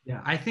 So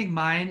yeah, I think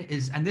mine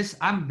is, and this,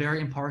 I'm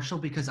very impartial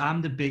because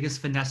I'm the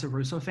biggest Vanessa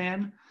Russo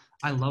fan.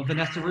 I love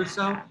Vanessa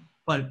Russo,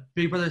 but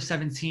Big Brother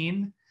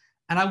 17,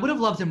 and I would have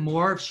loved it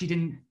more if she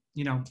didn't,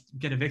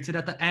 get evicted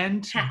at the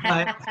end.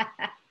 But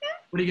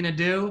what are you gonna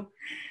do?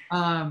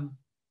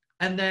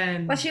 And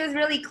then, well, she was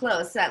really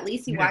close, so at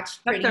least you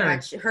watched pretty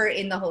much her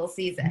in the whole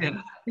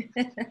season.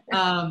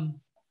 Yeah.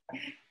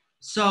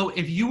 So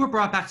if you were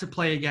brought back to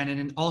play again in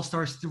an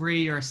All-Stars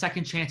 3 or a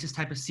Second Chances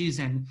type of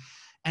season,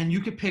 and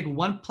you could pick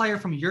one player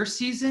from your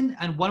season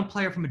and one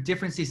player from a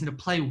different season to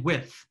play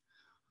with,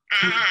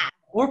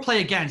 or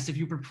play against if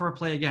you prefer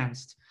play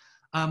against,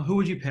 who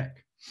would you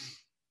pick?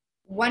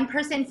 One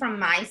person from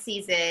my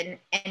season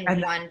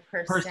and one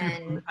person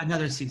from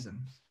another season.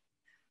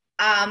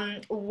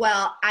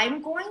 Well,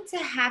 I'm going to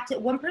have to,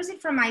 one person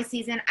from my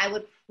season, I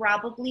would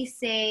probably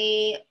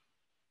say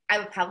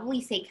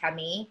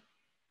Kemi.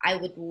 I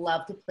would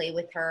love to play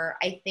with her.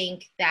 I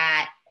think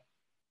that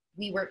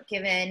we weren't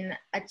given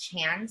a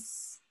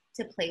chance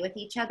to play with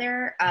each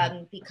other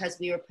because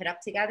we were put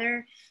up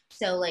together.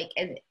 So like,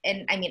 and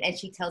I mean, and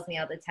she tells me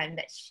all the time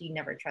that she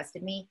never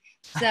trusted me.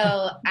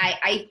 So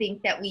I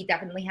think that we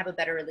definitely have a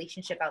better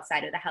relationship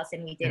outside of the house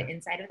than we did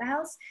inside of the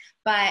house.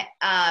 But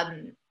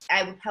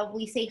I would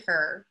probably say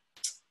her.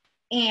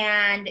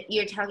 And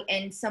you're talking,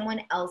 and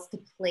someone else to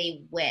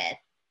play with.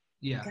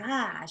 Yeah.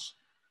 Gosh,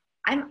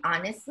 I'm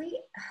honestly.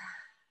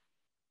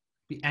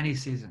 Be any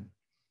season.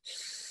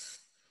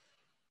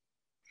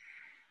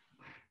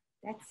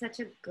 That's such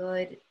a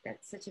good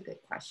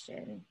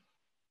question.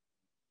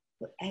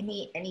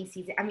 Any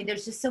season. I mean,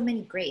 there's just so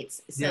many greats.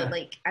 So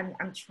like, I'm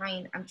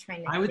trying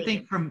to. I would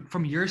think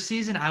from your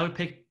season, I would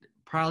pick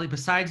probably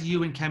besides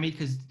you and Kemi,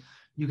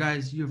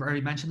 because you've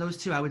already mentioned those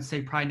two. I would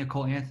say probably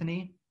Nicole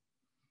Anthony,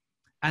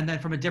 and then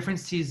from a different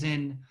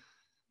season,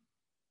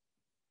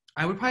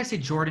 I would probably say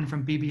Jordan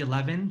from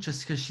BB11,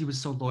 just because she was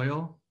so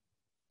loyal.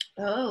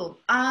 Oh,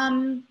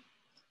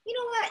 you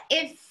know what?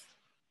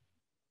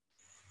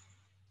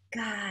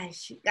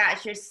 Gosh,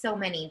 there's so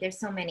many.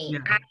 Yeah.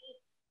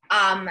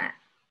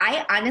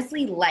 I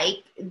honestly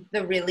like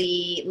the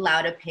really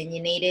loud,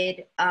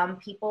 opinionated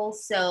people.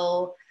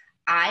 So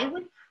I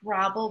would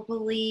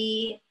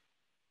probably,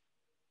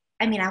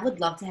 I mean, I would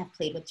love to have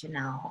played with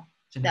Janelle.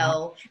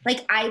 Though,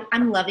 like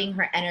I'm loving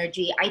her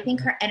energy. I think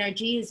her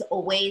energy is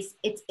always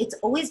it's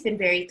always been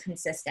very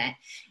consistent.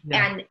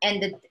 Yeah.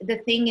 And the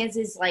thing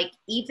is like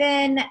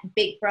even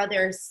Big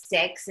Brother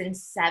 6 and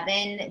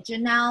 7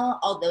 Janelle,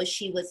 although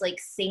she was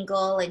like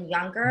single and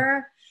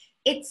younger,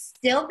 it's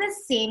still the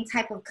same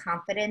type of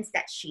confidence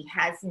that she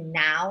has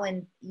now,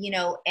 and you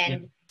know,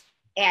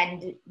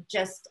 and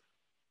just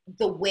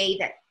the way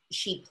that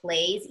she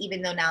plays,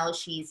 even though now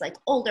she's like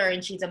older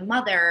and she's a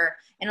mother,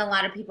 and a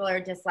lot of people are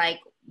just like,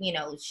 you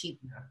know, she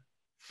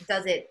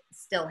doesn't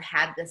still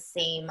have the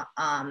same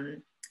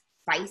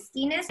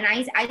feistiness, and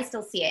I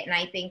still see it, and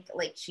I think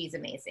like she's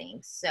amazing.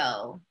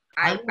 So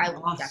I would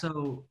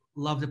also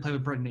love to play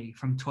with Brittany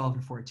from 12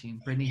 and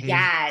 14. Brittany Hayes.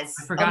 Yes.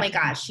 Oh my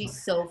gosh,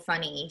 she's so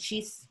funny.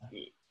 She's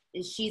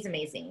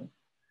amazing.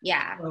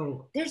 Yeah.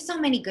 So, there's so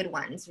many good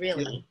ones,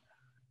 really.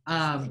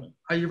 Yeah.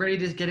 Are you ready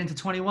to get into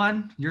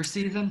 21, your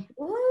season?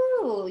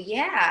 Ooh,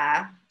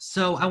 yeah.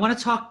 So I want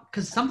to talk,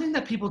 because something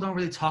that people don't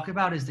really talk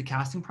about is the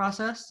casting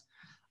process.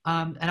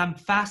 And I'm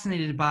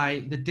fascinated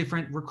by the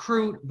different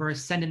recruit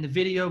versus send in the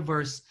video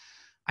versus,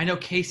 I know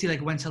Casey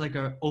like went to like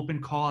an open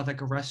call at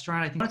like a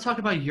restaurant. I want to talk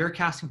about your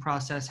casting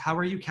process. How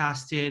were you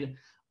casted?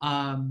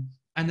 And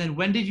then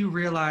when did you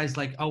realize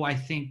like, oh, I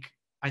think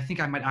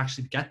I might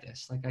actually get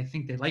this. Like, I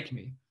think they like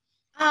me.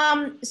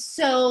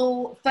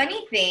 So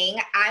funny thing,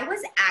 I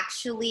was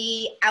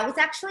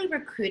actually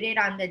recruited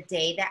on the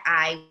day that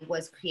I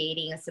was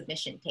creating a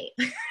submission tape.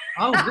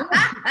 Oh,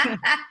 really?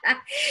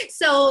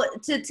 So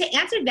to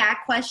answer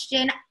that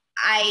question,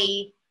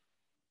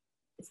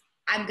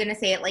 I'm going to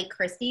say it like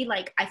Christy,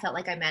 like I felt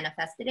like I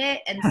manifested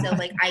it. And so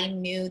like, I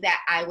knew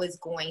that I was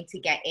going to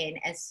get in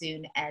as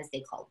soon as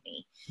they called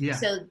me. Yeah.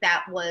 So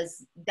that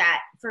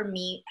for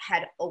me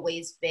had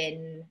always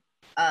been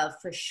a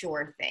for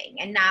sure thing.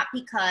 And not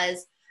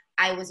because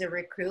I was a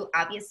recruit.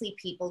 Obviously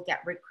people get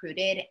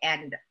recruited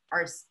and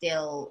are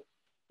still,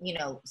 you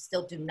know,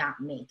 still do not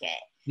make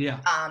it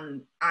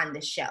on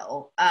the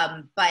show.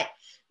 But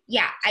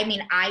yeah, I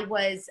mean, I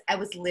was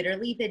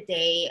literally the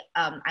day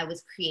I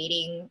was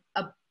creating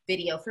a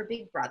video for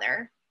Big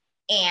Brother,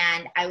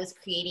 and I was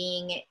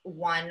creating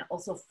one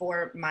also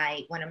for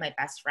one of my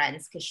best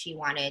friends because she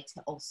wanted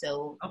to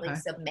also like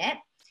submit.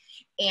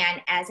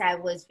 And as I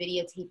was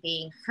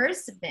videotaping her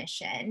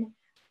submission,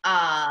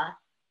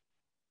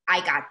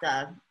 I got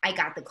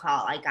the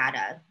call. I got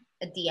a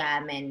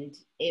DM, and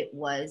it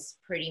was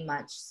pretty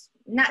much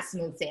not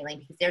smooth sailing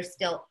because there's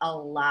still a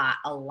lot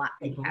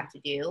that you have to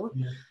do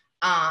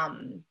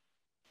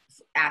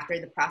after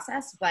the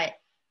process. But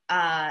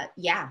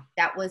yeah,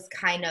 that was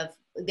kind of,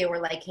 they were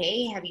like,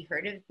 hey, have you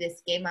heard of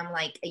this game? I'm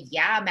like,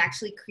 yeah, I'm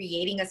actually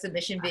creating a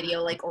submission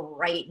video like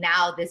right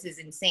now. This is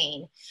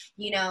insane,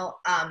 you know?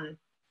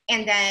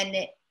 And then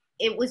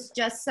it was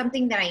just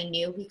something that I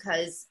knew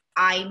because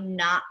I'm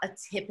not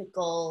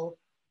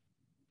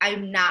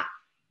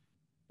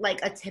like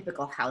a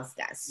typical house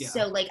guest. Yeah.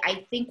 So like,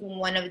 I think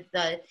one of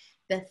the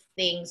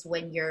things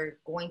when you're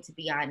going to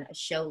be on a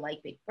show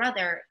like Big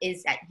Brother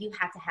is that you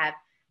have to have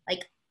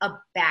like a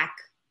back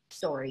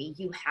story.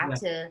 You have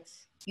to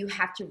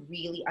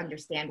really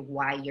understand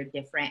why you're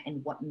different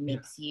and what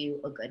makes you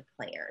a good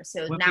player.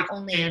 So what not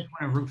only fans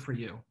want to root for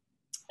you.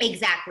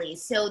 Exactly.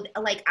 So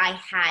like I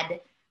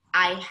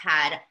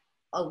had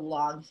a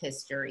long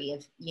history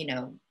of,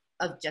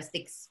 of just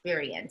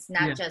experience,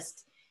 not Yeah.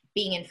 just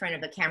being in front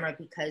of a camera,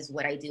 because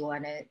what I do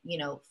on a,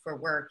 for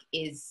work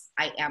is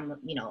I am,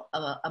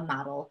 a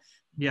model.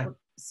 Yeah.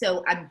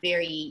 So I'm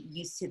very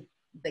used to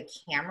the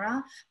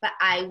camera, but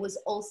I was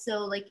also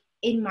like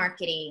in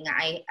marketing.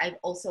 I've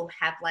also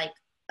have like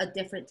a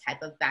different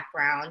type of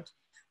background.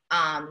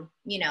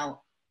 You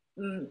know,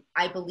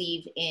 I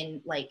believe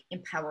in like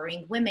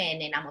empowering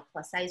women, and I'm a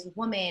plus size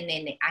woman,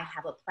 and I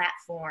have a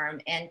platform.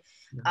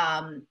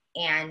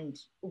 And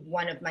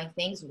one of my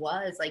things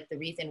was like the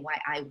reason why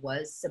I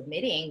was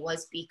submitting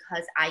was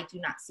because I do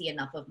not see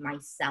enough of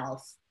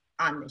myself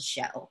on the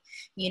show,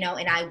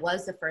 and I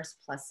was the first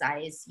plus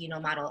size,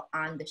 model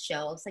on the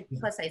show. It's like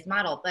plus size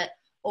model, but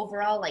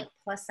overall like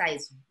plus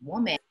size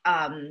woman.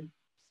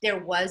 There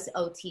was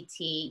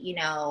OTT,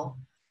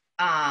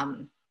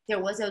 there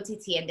was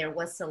OTT and there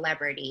was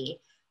celebrity.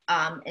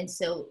 And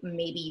so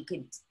maybe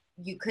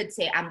you could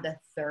say I'm the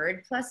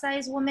third plus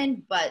size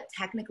woman, but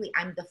technically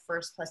I'm the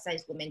first plus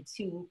size woman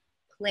to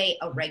play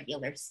a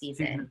regular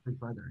season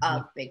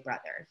of Big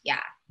Brother. Yeah.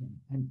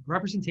 And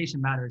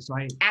representation matters. So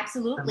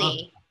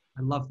absolutely.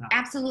 I love that.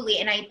 Absolutely.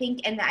 And I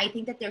think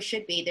that there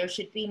should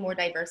be more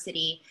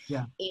diversity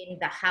in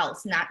the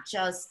house, not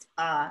just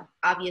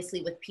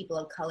obviously with people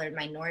of color,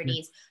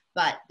 minorities,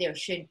 but there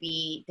should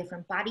be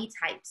different body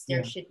types.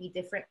 There should be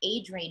different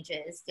age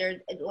ranges.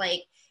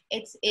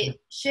 It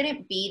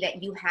shouldn't be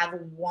that you have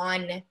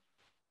one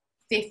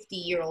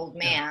 50-year-old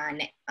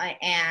man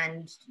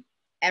and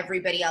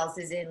everybody else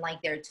is in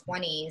like their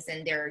 20s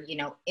and they're,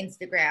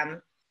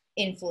 Instagram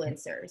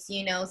influencers,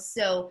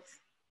 so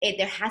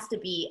there has to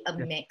be a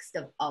mix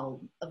of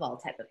all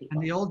type of people.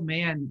 And the old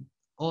man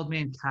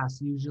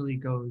cast usually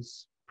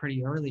goes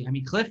pretty early. I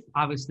mean, Cliff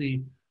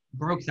obviously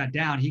broke that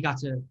down. He got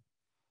to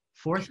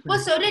fourth. Well,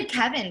 so did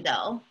Kevin,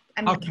 though.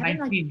 I mean, Kevin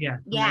 19,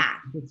 yeah.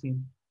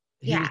 15.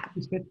 He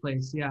was fifth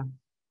place, yeah.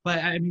 But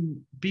I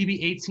mean,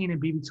 BB 18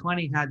 and BB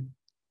 20 had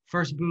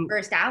first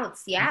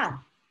outs, yeah.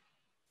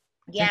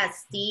 Yeah,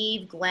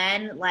 Steve,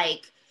 Glenn,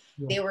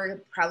 they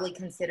were probably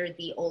considered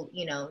the old,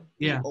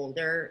 the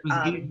older. It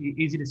was an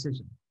easy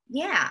decision.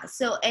 Yeah.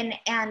 So and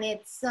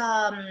it's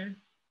I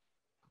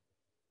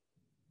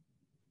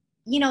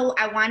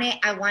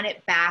want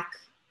it back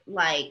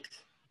like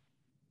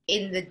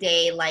in the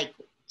day, like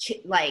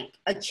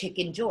a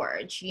Chicken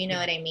George, you know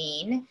what I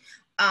mean?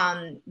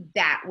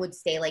 That would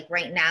stay like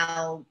right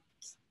now.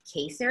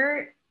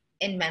 Kaser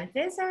and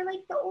Memphis are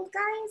like the old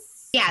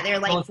guys. Yeah, they're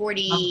like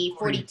 40,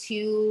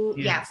 42,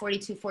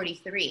 42,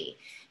 43.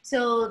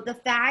 So the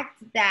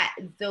fact that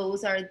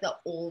those are the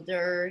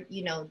older,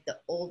 the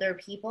older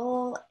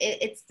people,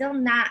 it's still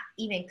not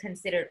even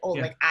considered old.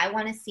 Like I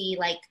want to see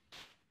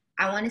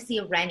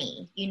a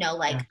Rennie,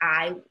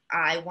 I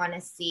want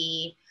to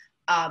see,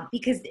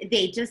 because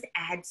they just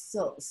add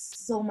so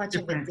much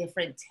of a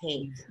different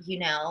take,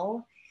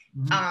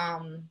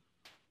 Mm-hmm.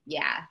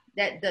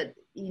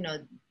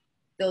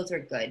 Those are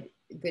good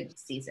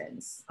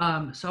seasons.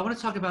 So I want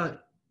to talk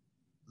about,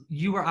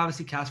 you were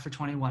obviously cast for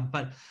 21,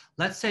 but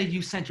let's say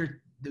you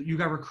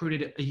got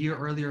recruited a year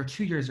earlier or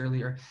 2 years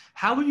earlier.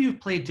 How would you have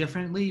played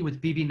differently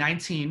with BB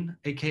 19,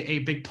 aka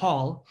Big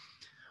Paul,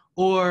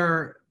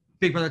 or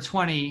Big Brother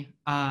 20,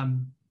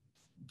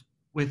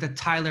 with the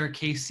Tyler,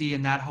 Casey,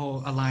 and that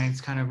whole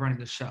alliance kind of running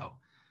the show?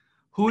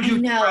 Who would you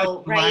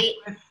know, right?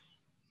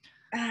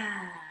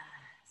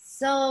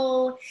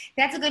 So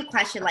that's a good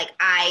question. Like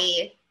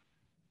I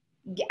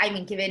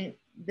mean, given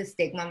the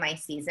stigma of my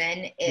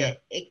season,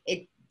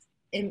 it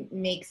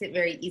makes it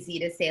very easy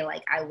to say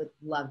like I would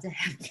love to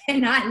have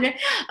been on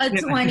a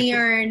 20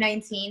 or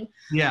 19.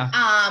 Yeah.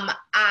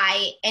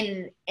 I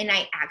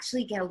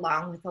actually get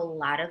along with a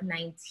lot of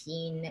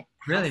 19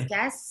 house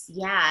guests.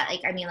 Yeah.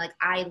 Like I mean, like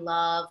I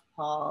love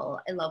Paul.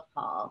 And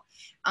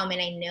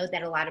I know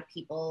that a lot of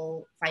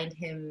people find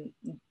him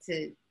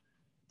to,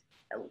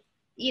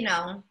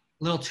 a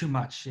little too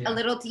much. A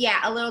little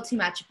too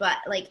much. But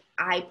like,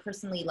 I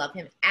personally love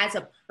him as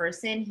a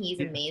person.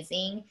 He's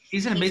amazing.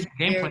 He's an amazing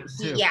game player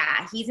too.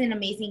 Yeah, he's an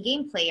amazing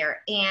game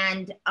player.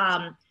 And,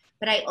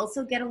 but I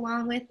also get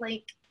along with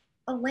like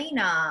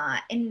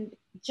Elena and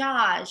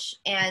Josh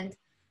and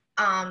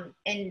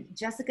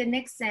Jessica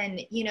Nixon,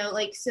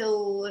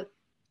 so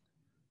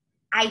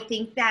I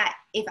think that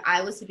if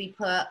I was to be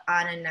put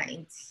on a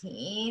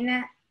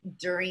 19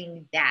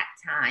 during that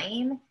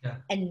time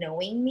and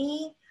knowing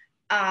me,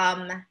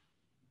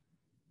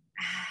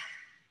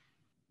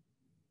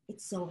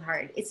 it's so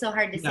hard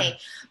to say,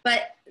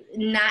 but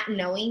not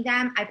knowing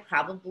them, I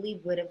probably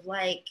would have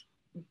like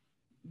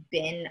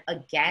been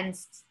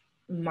against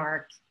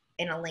Mark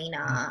and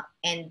Elena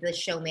and the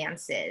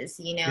showmances,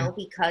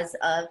 because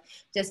of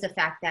just the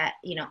fact that,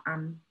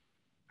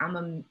 I'm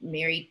a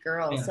married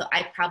girl. So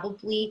I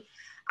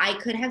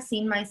could have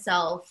seen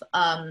myself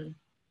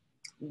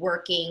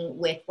working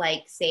with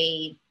like,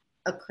 say,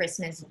 a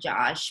Christmas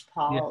Josh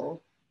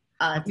Paul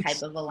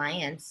type of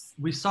alliance.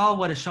 We saw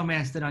what a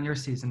showmance did on your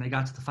season. They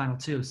got to the final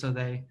two, so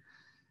they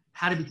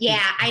had to be.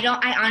 Yeah,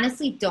 I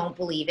honestly don't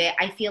believe it.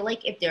 I feel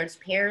like if there's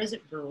pairs,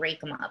 break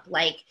them up.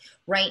 Like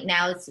right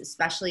now, it's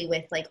especially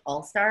with like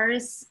All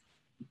Stars,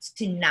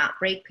 to not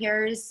break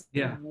pairs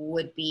Yeah.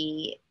 would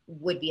be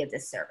a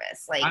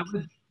disservice. Like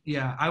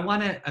I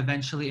want to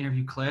eventually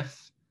interview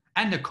Cliff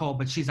and Nicole,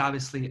 but she's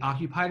obviously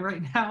occupied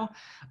right now,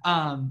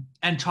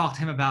 and talk to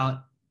him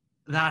about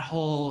that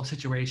whole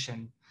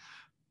situation.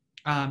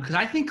 Because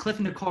I think Cliff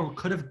and Nicole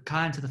could have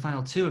gone to the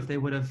final two if they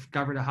would have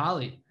got rid of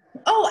Holly.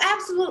 Oh,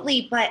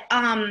 absolutely. But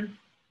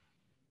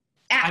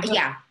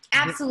yeah,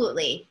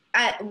 absolutely.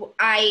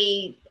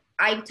 I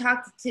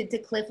talked to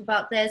Cliff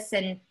about this,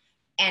 and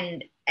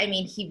I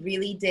mean, he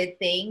really did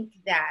think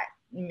that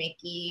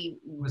Michie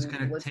was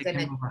gonna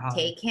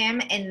take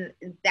him, and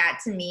that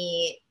to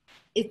me,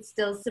 it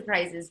still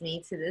surprises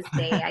me to this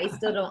day. I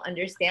still don't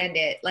understand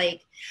it.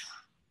 Like,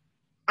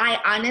 I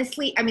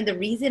honestly, I mean, the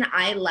reason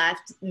I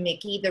left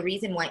Michie, the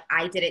reason why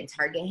I didn't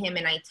target him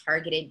and I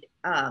targeted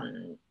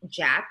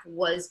Jack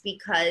was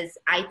because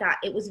I thought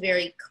it was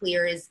very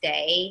clear as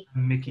day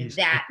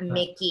that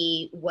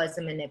Michie was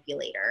a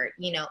manipulator,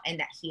 you know, and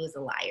that he was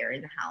a liar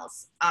in the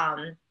house.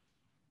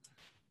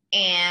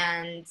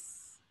 And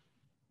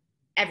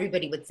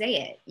everybody would say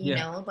it, you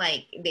know,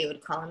 like they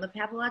would call him a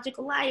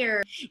pathological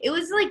liar. It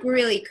was like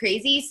really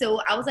crazy. So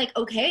I was like,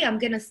 okay, I'm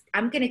gonna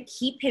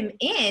keep him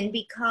in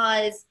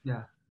because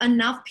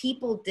enough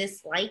people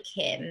dislike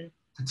him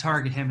to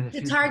target him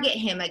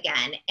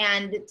again.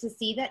 And to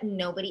see that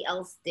nobody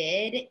else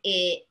did,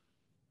 it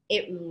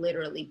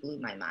literally blew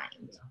my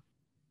mind.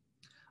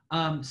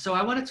 So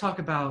I want to talk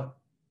about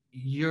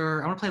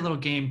I want to play a little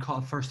game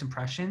called First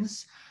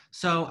Impressions.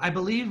 So I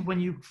believe when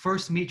you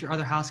first meet your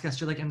other house guests,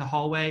 you're like in the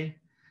hallway,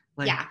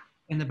 like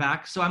in the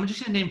back. So I'm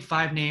just gonna name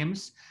 5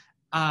 names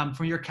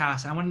from your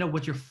cast. I want to know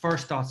what your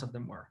first thoughts of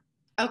them were.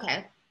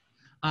 Okay.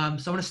 So I'm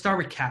gonna start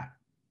with Kat.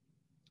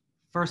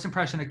 First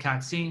impression of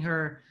Kat, seeing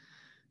her,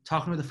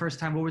 talking to her the first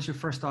time. What was your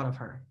first thought of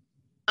her?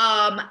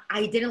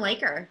 I didn't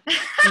like her.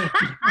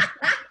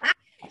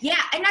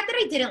 Yeah, and not that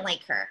I didn't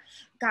like her.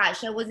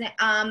 Gosh, I wasn't.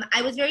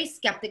 I was very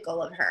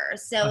skeptical of her.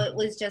 So it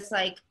was just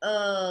like,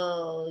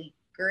 oh,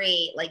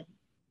 great, like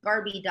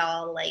Barbie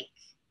doll, like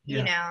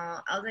you know.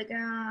 I was like,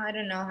 oh, I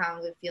don't know how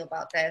I would feel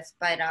about this,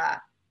 but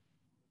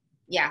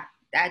yeah,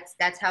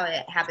 that's how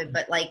it happened.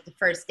 But like the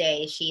first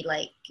day, she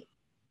like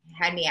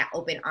had me at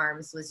open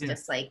arms, was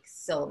just like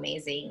so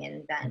amazing,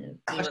 and then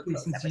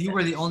since you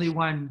were the only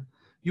one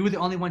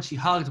she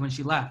hugged when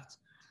she left.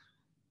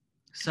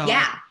 So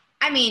yeah,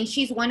 I mean,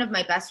 she's one of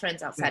my best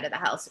friends outside of the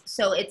house,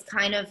 so it's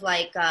kind of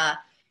like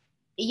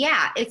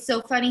it's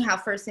so funny how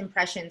first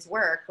impressions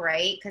work,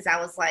 right? Because I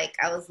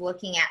was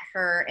looking at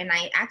her, and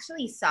I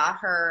actually saw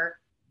her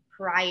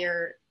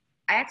prior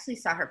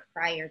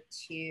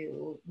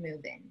to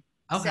moving.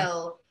 Okay.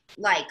 So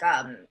like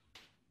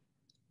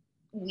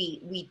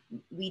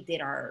we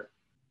did our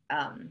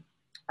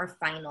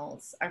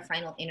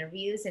final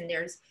interviews, and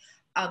there's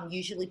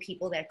usually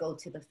people that go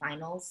to the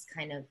finals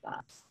kind of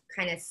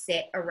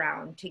sit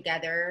around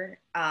together,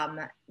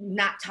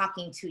 not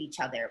talking to each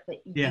other,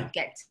 but you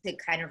get to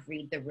kind of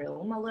read the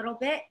room a little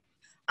bit.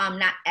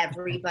 Not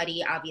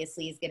everybody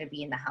obviously is going to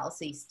be in the house,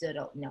 so you still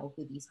don't know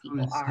who these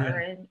people are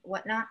and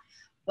whatnot.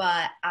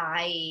 But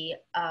I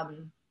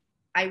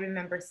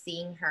remember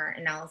seeing her,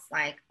 and I was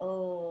like,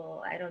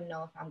 oh, I don't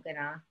know if I'm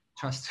gonna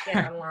trust her.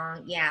 Get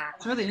along. Yeah.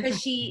 It's really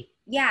interesting.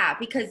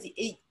 Because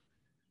it,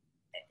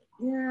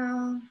 you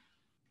know,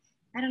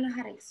 I don't know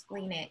how to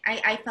explain it.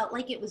 I felt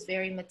like it was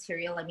very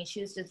material. I mean,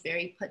 she was just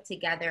very put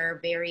together,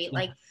 very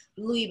like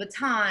Louis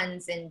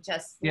Vuittons, and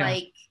just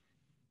like,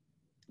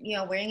 you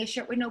know, wearing a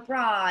shirt with no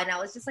bra. And I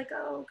was just like,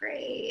 oh,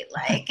 great.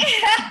 Like,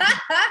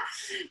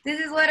 this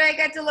is what I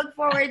got to look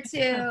forward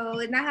to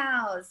in the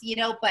house, you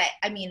know. But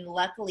I mean,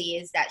 luckily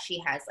is that she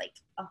has like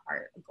a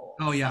heart of gold.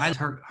 Oh, yeah.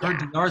 Her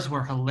DRs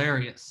were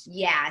hilarious.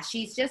 Yeah.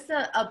 She's just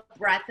a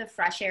breath of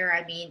fresh air.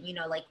 I mean, you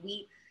know, like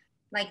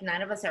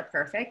none of us are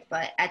perfect,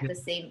 but at the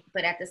same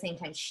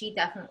time, she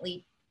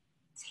definitely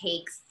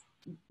takes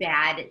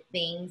bad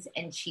things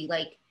and she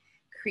like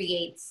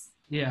creates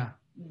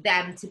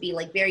them to be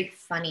like very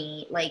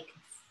funny,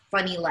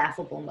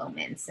 laughable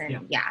moments.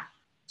 And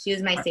she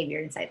was my savior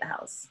inside the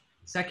house.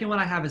 Second one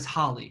I have is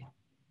Holly.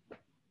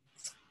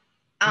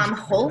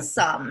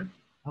 Wholesome.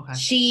 Okay.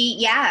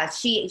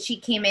 She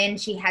came in,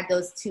 she had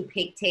those 2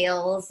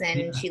 pigtails,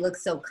 and she looked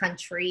so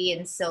country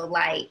and so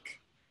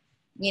like,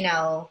 you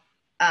know,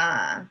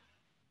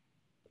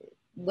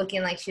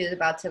 looking like she was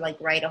about to like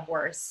ride a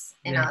horse.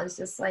 And I was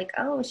just like,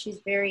 oh, she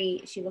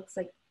looks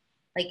like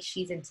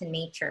she's into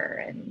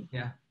nature. And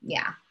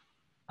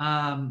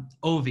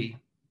Ovi.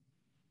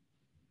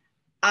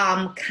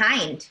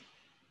 Kind.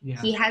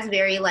 He has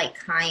very like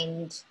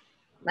kind,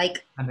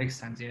 like that makes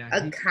sense.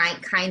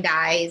 Kind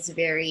eyes.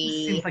 Very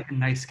he seems like a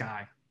nice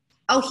guy.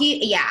 Oh,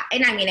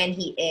 and I mean, and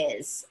he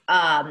is.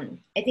 I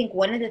think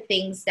one of the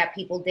things that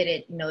people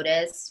didn't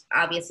notice,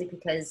 obviously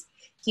because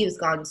he was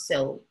gone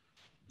so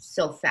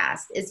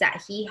fast, is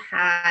that he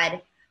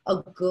had a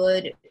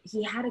good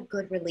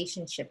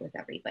relationship with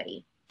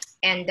everybody.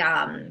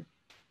 And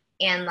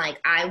And like,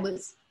 I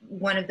was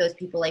one of those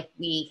people, like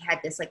we had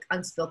this like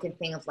unspoken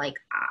thing of like,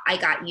 I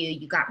got you,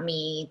 you got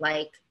me.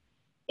 Like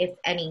if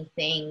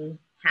anything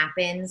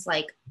happens,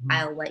 like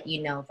I'll let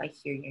you know if I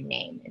hear your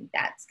name. And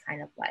that's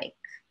kind of like.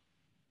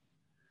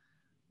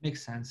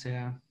 Makes sense,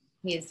 yeah.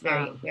 He is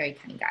very, very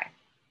kind guy.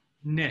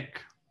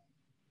 Nick.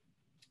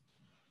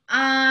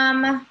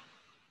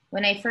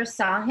 When I first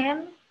saw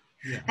him,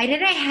 I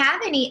didn't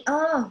have any,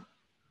 I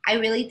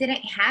really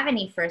didn't have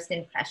any first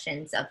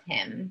impressions of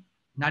him.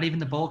 Not even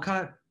the bowl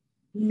cut?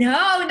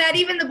 No, not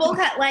even the bowl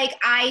cut. Like,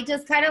 I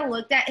just kind of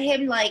looked at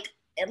him like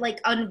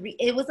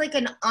it was like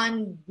an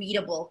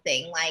unreadable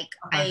thing. Like,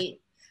 I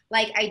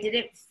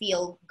didn't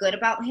feel good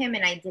about him,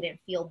 and I didn't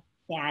feel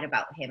bad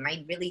about him.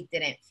 I really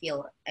didn't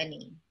feel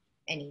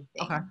anything.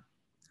 Okay.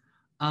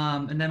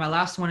 And then my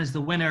last one is the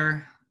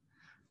winner,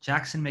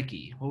 Jackson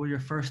Michie. What were your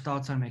first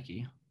thoughts on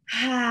Michie?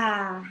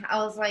 I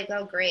was like,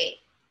 oh, great.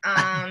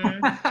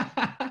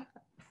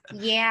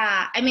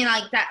 Yeah, I mean,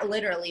 like, that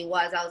literally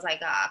was, I was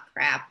like, oh,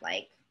 crap,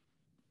 like,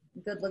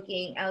 good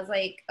looking. I was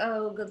like,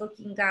 oh, good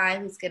looking guy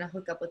who's going to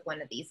hook up with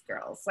one of these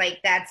girls.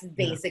 Like, that's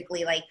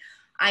basically, like,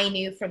 I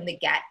knew from the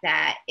get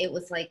that it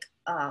was like,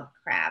 oh,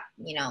 crap,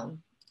 you know.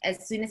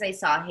 As soon as I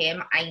saw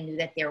him, I knew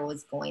that there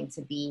was going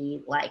to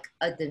be, like,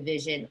 a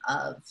division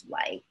of,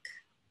 like,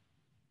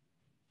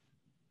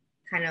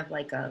 kind of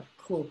like a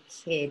cool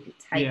kid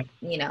type,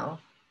 you know,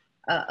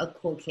 a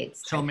cool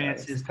kid's type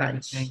romances type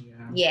of thing,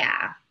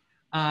 yeah.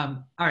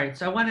 All right,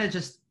 so I want to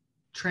just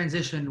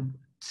transition,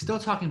 still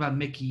talking about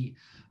Michie.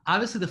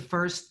 Obviously, the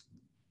first,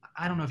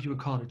 I don't know if you would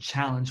call it a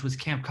challenge, was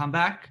Camp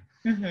Comeback.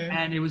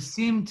 And it was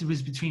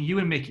between you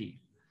and Michie.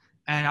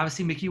 And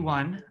obviously, Michie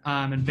won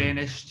and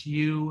banished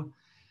you,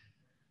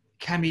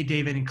 Kemi,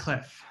 David, and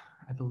Cliff.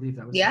 I believe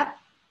that was it.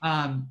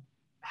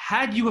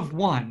 Had you have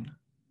won,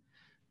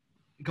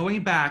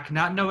 going back,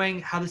 not knowing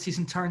how the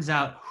season turns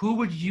out, who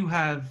would you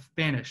have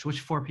banished? Which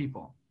 4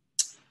 people?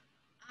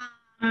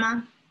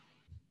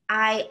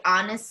 I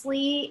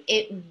honestly,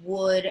 it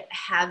would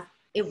have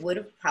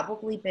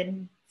probably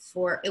been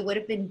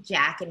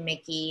Jack and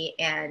Michie,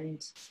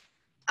 and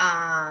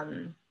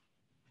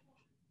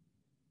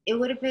it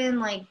would have been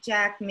like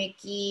Jack,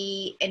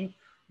 Michie, and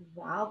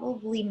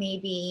probably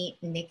maybe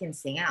Nick and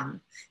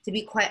Sam, to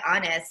be quite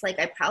honest. Like,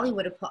 I probably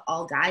would have put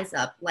all guys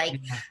up, like,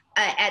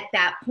 at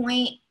that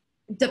point,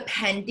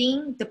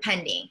 depending,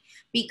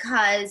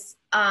 because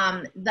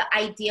the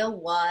idea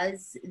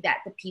was that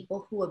the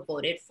people who have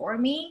voted for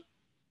me,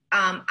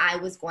 I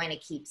was going to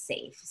keep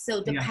safe.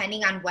 So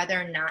depending on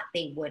whether or not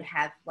they would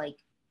have, like,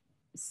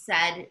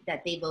 said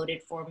that they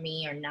voted for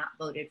me or not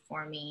voted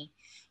for me,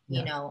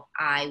 you know,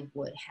 I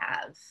would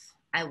have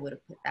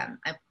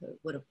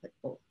put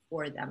both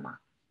 4 of them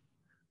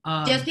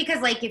up. Just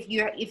because, like,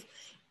 if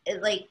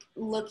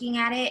looking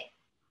at it,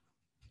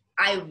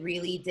 I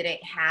really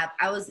didn't have,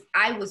 I was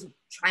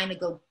trying to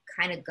go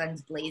kind of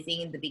guns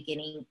blazing in the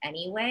beginning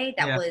anyway.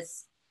 That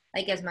was,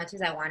 like, as much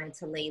as I wanted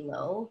to lay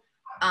low.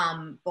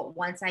 But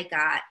once I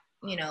got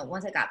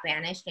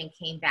banished and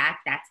came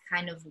back, that's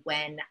kind of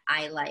when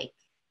I, like,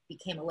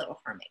 became a little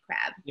hermit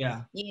crab.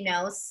 You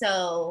know,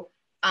 so,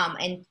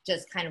 and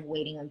just kind of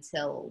waiting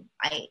until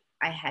I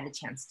had a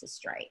chance to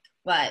strike.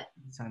 But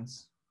makes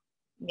sense.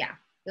 Yeah,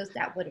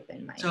 that would have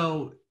been my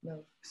move.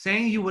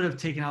 Saying you would have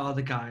taken out all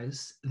the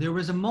guys, there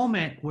was a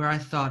moment where I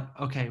thought,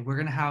 okay, we're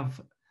gonna have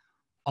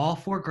all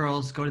 4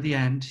 girls go to the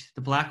end,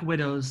 the Black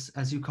Widows,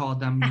 as you called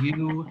them.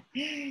 You,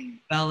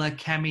 Bella,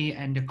 Kemi,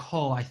 and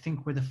Nicole, I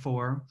think, were the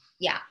 4.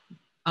 Yeah.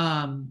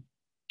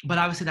 But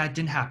obviously that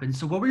didn't happen.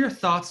 So what were your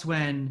thoughts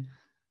when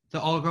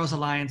the All Girls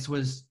Alliance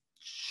was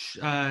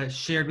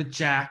shared with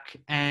Jack,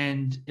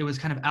 and it was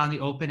kind of out in the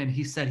open, and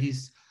he said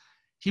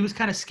he was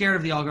kind of scared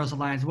of the All Girls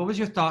Alliance? What was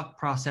your thought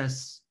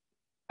process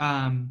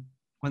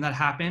when that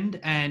happened?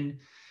 And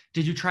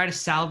did you try to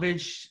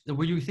salvage,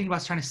 were you thinking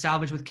about trying to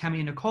salvage with Kemi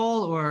and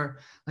Nicole, or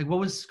like what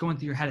was going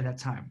through your head at that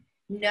time?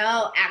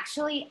 No,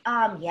 actually,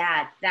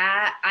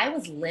 that I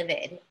was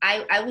livid.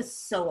 I was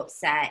so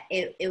upset.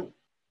 It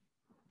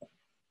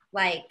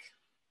like,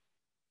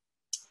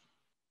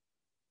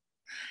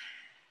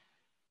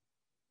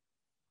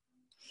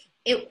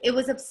 it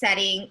was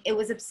upsetting. It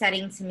was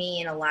upsetting to me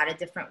in a lot of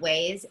different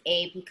ways.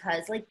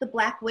 Because, like, the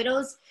Black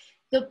Widows,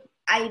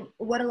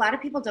 what a lot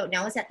of people don't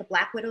know is that the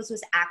Black Widows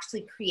was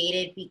actually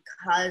created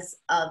because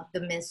of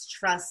the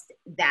mistrust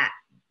that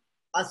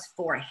us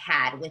 4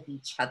 had with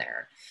each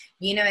other.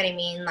 You know what I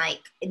mean?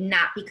 Like,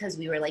 not because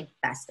we were, like,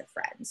 best of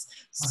friends.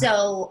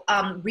 So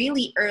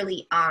really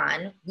early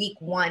on, week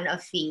 1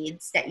 of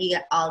feeds that you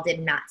all did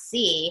not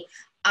see,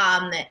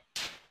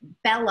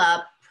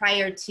 Bella,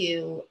 prior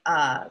to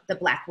the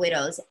Black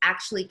Widows,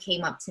 actually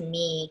came up to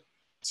me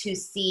to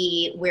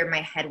see where my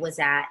head was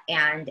at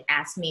and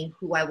asked me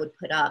who I would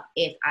put up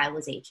if I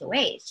was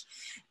HOH.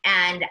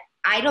 And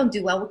I don't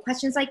do well with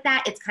questions like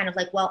that. It's kind of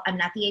like, well, I'm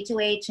not the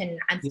HOH and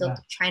I'm still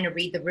trying to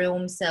read the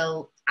room,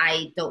 so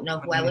I don't know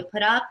who I would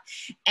put up.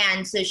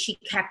 And so she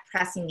kept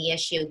pressing the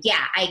issue.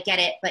 Yeah, I get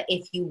it, but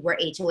if you were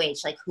HOH,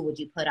 like, who would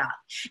you put up?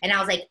 And I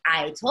was like,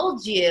 I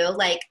told you,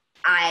 like,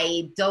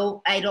 I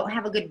don't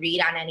have a good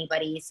read on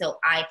anybody. So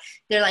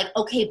they're like,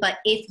 okay, but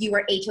if you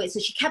were HOH, so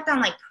she kept on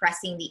like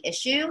pressing the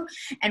issue.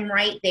 And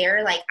right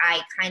there, like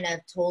I kind of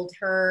told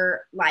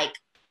her, like,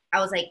 I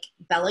was like,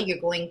 Bella,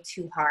 you're going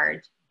too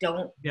hard.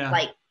 Don't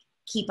like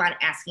keep on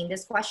asking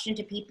this question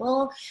to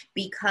people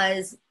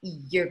because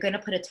you're going to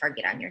put a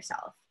target on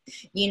yourself,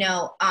 you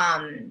know?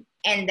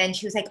 And then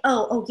she was like,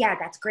 oh yeah,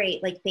 that's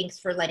great. Like, thanks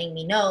for letting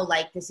me know.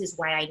 Like, this is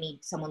why I need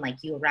someone like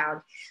you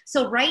around.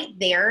 So right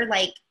there,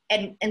 like,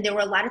 and there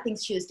were a lot of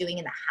things she was doing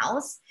in the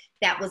house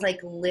that was like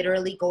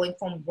literally going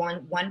from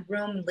one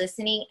room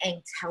listening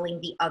and telling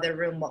the other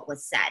room what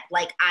was said.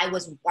 Like, I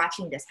was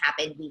watching this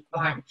happen week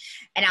one,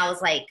 and I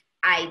was like,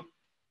 I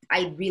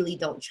really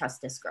don't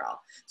trust this girl.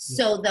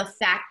 So the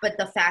fact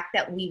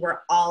that we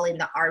were all in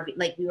the RV,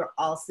 like we were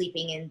all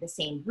sleeping in the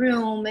same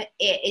room,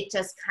 it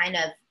just kind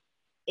of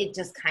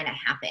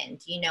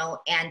happened, you know?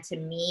 And to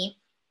me,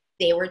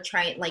 they were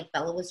trying, like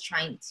Bella was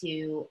trying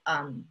to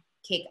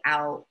kick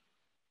out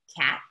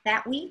Kat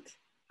that week.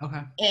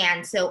 Okay.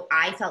 And so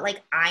I felt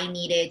like I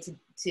needed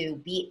to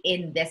be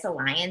in this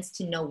alliance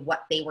to know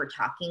what they were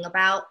talking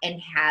about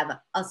and have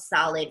a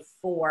solid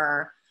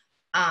four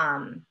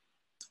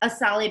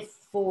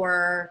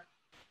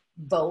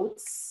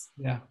votes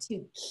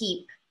to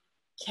keep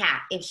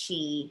Kat if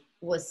she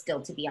was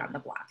still to be on the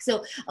block.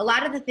 So a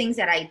lot of the things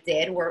that I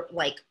did were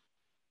like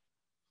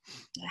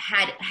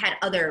had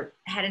another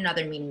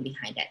meaning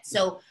behind it.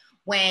 So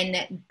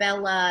when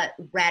Bella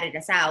ratted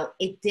us out,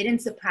 it didn't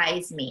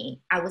surprise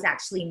me. I was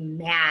actually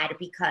mad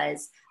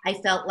because I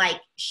felt like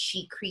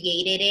she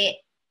created it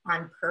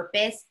on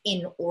purpose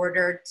in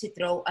order to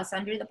throw us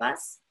under the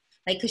bus.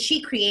 Like, because she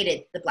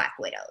created the Black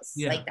Widows.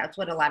 Yeah. Like, that's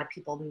what a lot of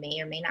people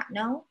may or may not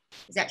know,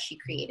 is that she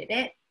created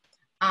it.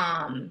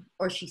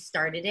 Or she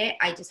started it.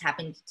 I just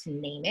happened to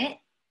name it.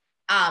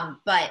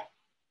 But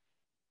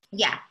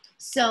yeah,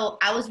 so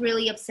I was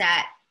really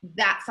upset.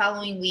 That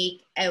following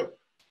week, it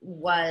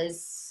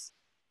was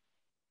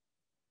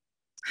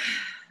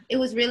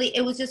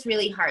just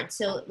really hard.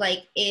 So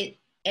like it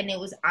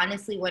was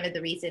honestly one of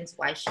the reasons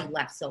why she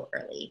left so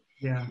early.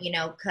 Yeah. You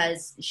know,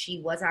 because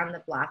she was on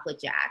the block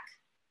with Jack.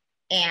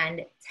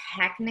 And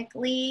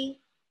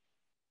technically,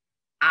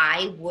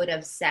 I would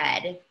have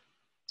said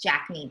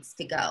Jack needs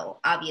to go.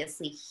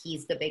 Obviously,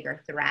 he's the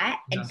bigger threat,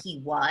 and he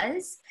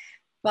was.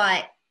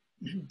 But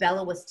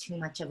Bella was too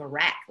much of a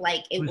wreck.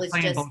 Like, it was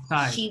just,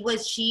 she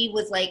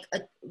was like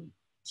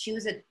she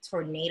was a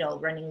tornado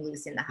running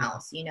loose in the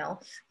house, you know?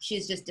 She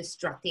was just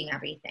destructing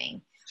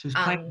everything. She was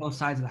playing both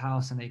sides of the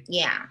house, and they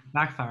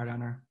backfired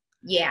on her.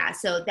 Yeah,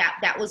 so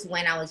that was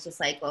when I was just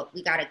like, well,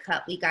 we gotta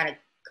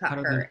cut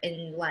her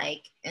and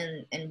like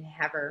and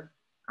have her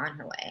on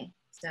her way.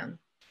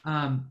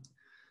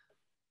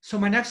 So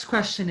my next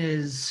question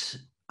is,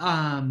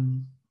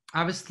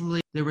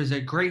 obviously there was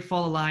a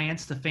Grateful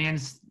Alliance. The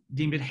fans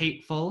deemed it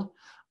hateful.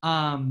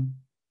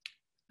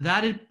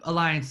 That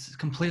alliance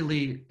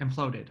completely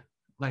imploded.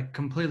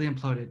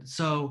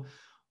 So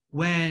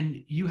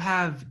when you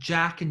have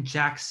Jack and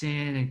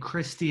Jackson and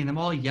Christy and them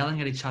all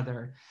yelling at each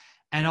other,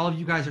 and all of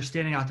you guys are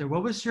standing out there,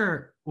 what were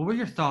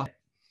your thoughts?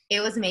 It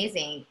was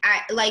amazing.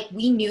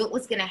 We knew it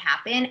was going to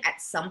happen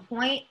at some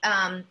point.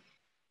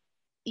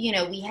 You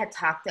know, we had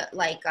talked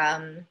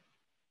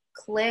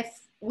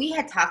Cliff, we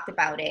had talked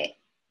about it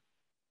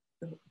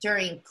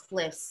during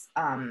Cliff's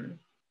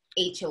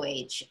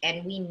HOH,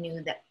 and we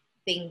knew that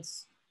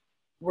things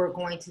were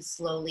going to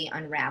slowly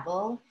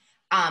unravel,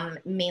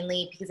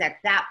 mainly because at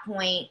that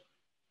point,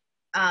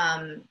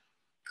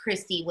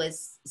 Christy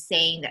was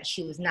saying that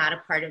she was not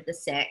a part of the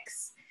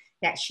Six,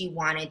 that she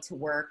wanted to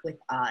work with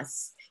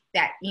us,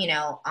 that, you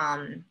know,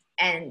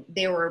 and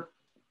there were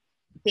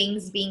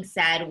things being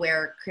said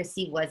where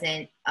Christy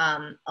wasn't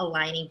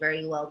aligning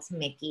very well to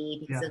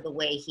Mickey because of the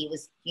way he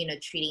was, you know,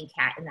 treating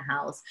Kat in the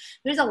house.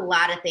 There's a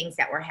lot of things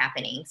that were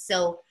happening.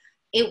 So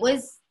it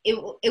was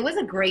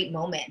a great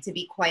moment, to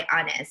be quite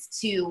honest,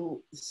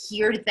 to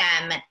hear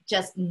them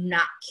just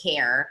not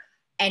care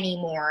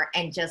anymore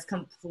and just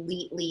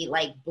completely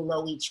like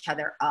blow each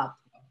other up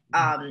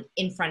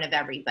in front of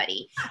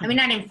everybody. I mean,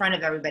 not in front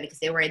of everybody because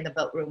they were in the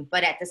boat room,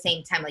 but at the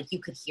same time, like, you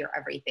could hear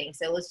everything.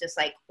 So it was just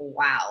like,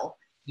 wow,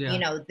 you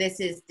know, this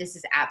is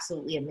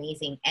absolutely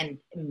amazing, and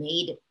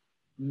made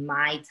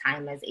my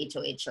time as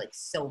HOH like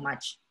so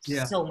much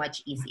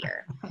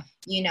easier.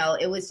 You know,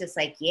 it was just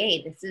like,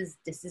 yay, this is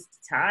the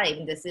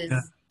time. This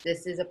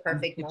is a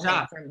perfect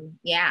moment for me.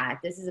 Yeah,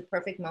 this is a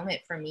perfect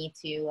moment for me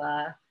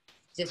to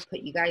just put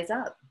you guys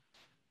up.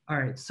 All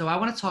right, so I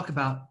want to talk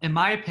about, in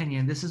my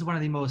opinion, this is one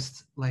of the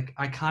most like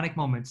iconic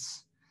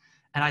moments,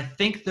 and I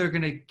think they're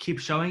gonna keep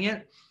showing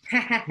it.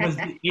 Was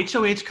the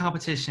HOH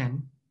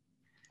competition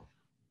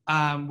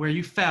where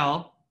you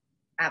fell?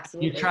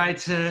 Absolutely.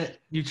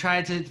 You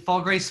tried to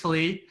fall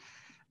gracefully,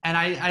 and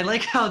I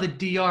like how the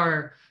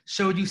DR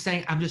showed you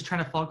saying, "I'm just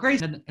trying to fall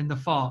gracefully in the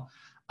fall."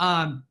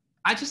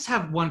 I just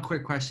have one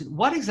quick question.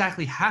 What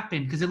exactly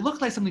happened? Because it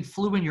looked like something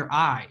flew in your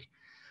eye.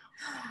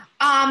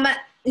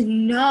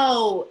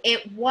 No,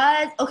 it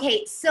was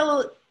okay.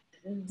 So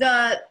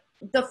the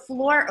the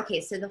floor,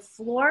 okay, so the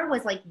floor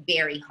was like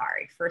very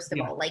hard, first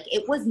of all. Like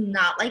it was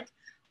not like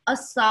a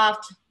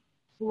soft,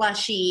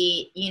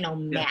 plushy,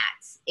 mat.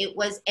 It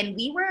was, and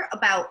we were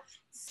about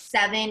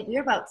 7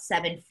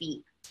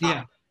 feet up.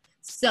 Yeah.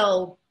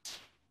 So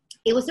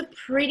it was a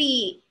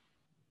pretty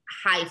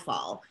high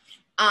fall.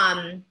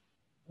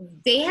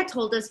 They had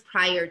told us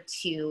prior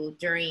to,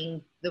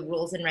 during the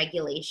rules and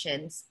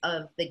regulations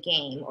of the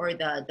game or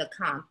the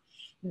comp,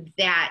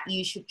 that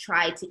you should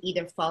try to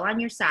either fall on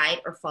your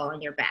side or fall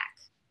on your back.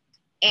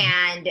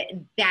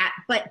 And that,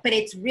 but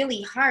it's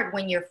really hard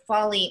when you're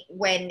falling,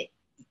 when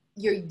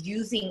you're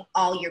using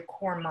all your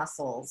core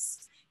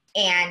muscles.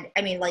 And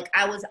I mean, like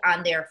I was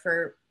on there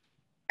for,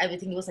 I would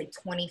think it was like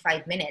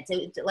 25 minutes.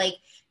 It was like,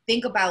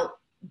 think about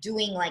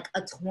doing like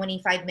a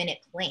 25-minute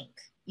plank.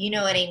 You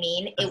know what I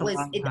mean?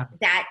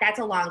 That's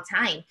a long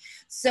time.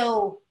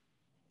 So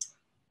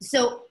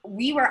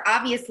we were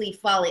obviously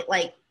falling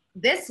like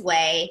this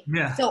way.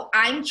 Yeah. So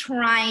I'm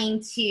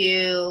trying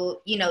to,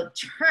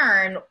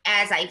 turn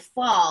as I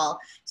fall.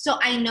 So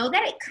I know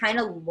that it kind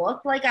of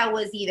looked like I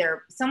was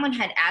either, someone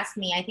had asked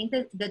me, I think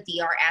that the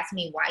DR asked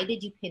me, why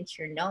did you pinch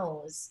your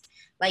nose?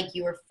 Like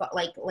you were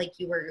like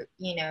you were,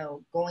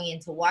 going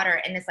into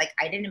water. And it's like,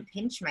 I didn't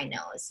pinch my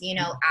nose.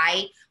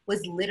 I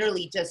was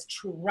literally just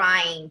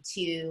trying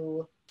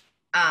to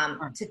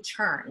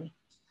turn.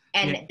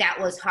 And that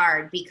was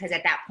hard because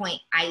at that point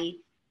I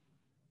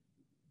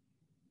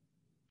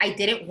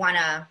didn't want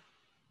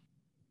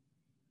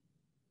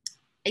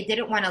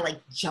to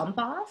like jump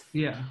off.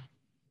 Yeah.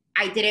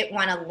 I didn't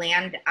want to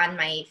land on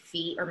my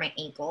feet or my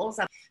ankles.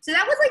 So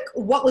that was like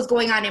what was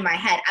going on in my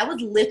head. I was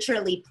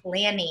literally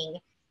planning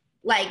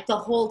like the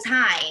whole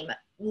time,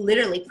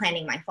 literally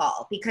planning my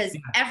fall because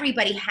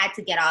everybody had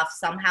to get off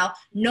somehow.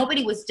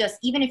 Nobody was just,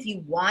 even if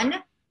you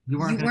won, you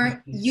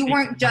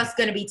weren't just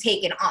going to be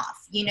taken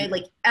off,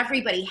 like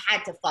everybody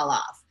had to fall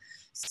off.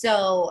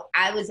 So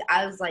I was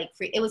like,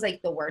 it was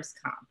like the worst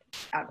comp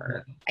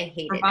ever. I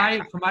hated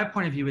it. From my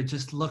point of view,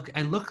 it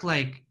looked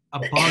like a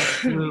bug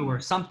flew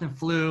or something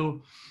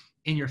flew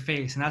in your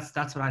face. And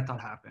that's what I thought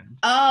happened.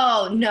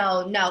 Oh,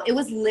 no. It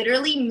was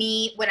literally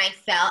me. When I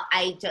fell,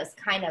 I just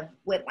kind of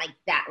went like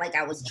that. Like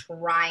I was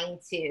trying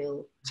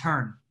to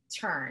turn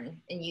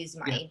and use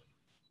my,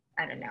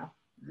 I don't know,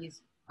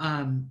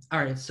 all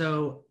right.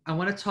 So I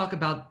want to talk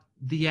about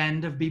the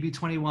end of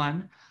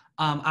BB21.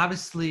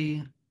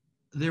 Obviously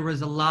there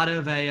was a lot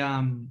of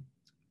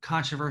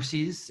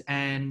controversies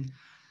and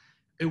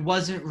it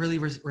wasn't really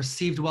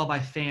received well by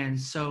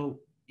fans. So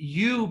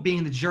you being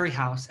in the jury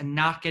house and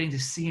not getting to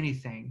see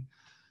anything,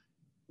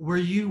 what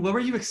were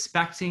you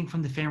expecting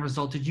from the fan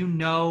result? Did you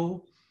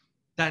know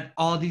that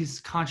all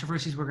these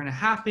controversies were going to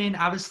happen?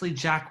 Obviously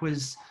Jack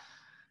was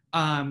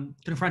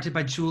confronted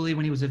by Julie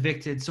when he was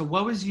evicted. So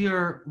what did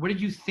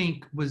you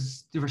think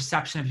was the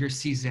reception of your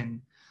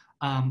season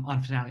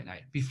on finale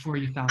night before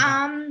you found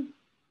out?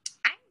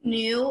 I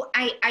knew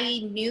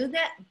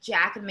that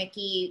Jack and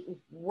Mickey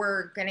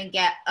were gonna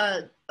get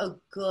a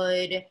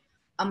good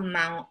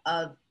amount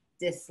of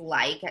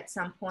dislike at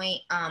some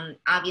point.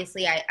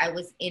 Obviously I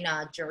was in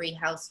a jury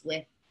house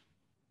with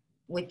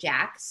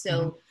Jack,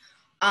 so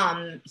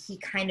he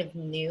kind of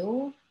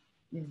knew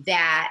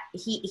that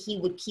he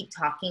would keep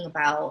talking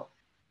about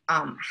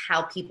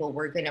how people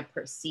were gonna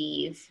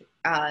perceive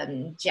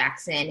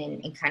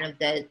Jackson and kind of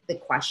the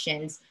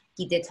questions.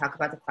 He did talk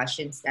about the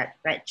questions that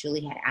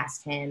Julie had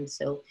asked him.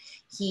 So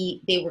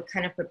they were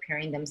kind of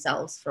preparing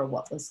themselves for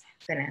what was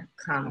going to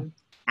come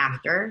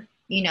after,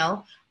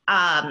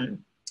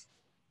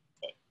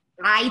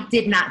 I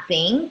did not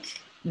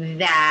think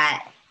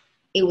that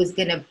it was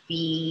going to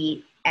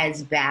be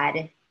as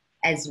bad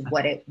as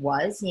what it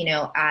was.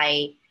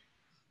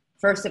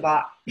 First of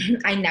all,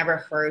 I never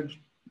heard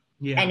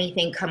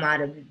anything come out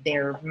of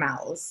their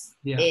mouths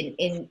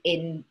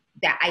in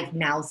that I've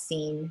now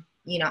seen,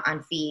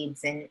 on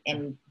feeds and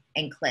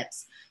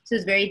clips. So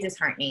it's very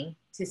disheartening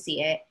to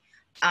see it.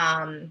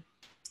 I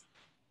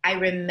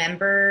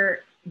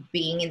remember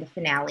being in the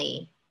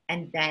finale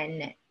and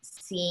then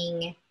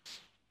seeing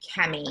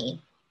Kemi,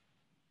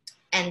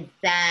 and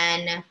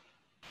then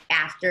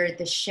after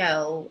the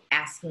show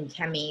asking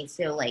Kemi,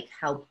 so like,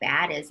 how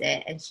bad is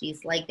it? And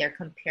she's like, they're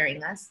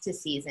comparing us to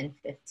season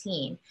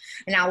 15.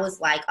 And I was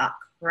like, oh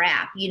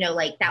crap,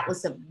 like that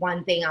was the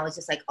one thing I was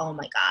just like, oh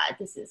my God,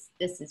 this is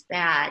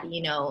bad.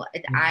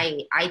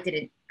 I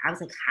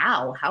was like,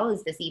 how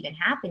is this even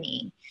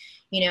happening?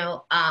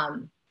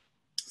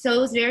 So it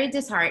was very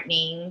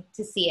disheartening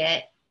to see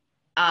it.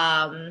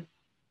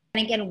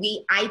 And again,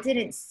 I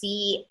didn't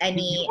see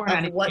any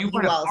of what you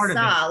all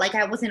saw. Like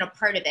I wasn't a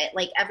part of it.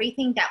 Like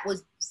everything that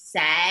was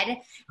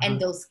said and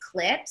those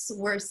clips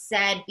were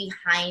said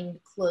behind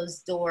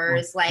closed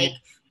doors, like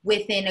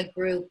within a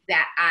group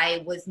that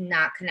I was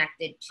not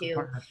connected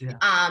to.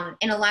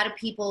 And a lot of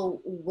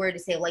people were to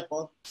say like,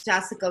 well,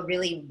 Jessica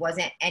really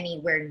wasn't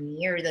anywhere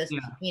near those,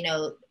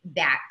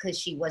 that because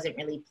she wasn't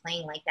really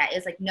playing like that.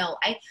 It's like, no,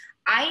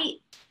 I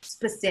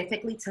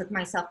specifically took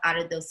myself out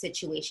of those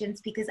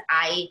situations because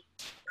I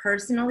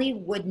personally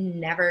would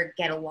never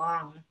get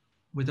along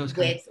with those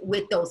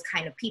with those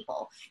kind of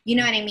people. You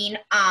know what I mean?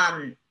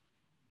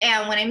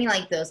 And when I mean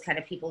like those kind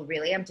of people,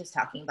 really, I'm just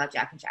talking about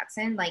Jack and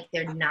Jackson. Like,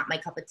 they're not my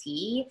cup of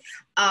tea.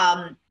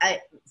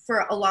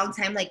 For a long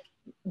time, like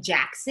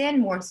Jackson,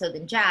 more so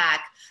than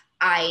Jack,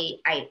 I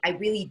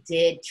really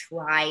did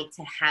try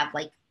to have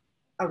like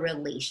a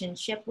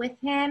relationship with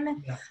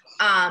him.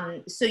 Yeah.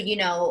 So, you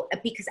know,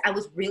 because I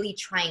was really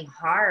trying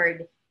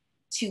hard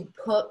to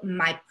put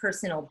my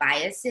personal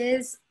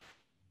biases,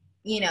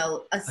 you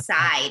know,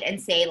 aside and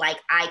say like,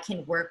 I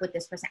can work with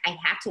this person. I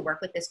have to work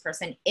with this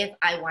person if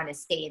I want to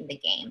stay in the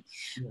game.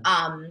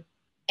 Yeah.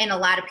 And a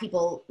lot of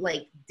people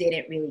like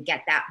didn't really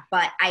get that,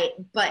 but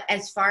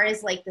as far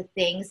as like the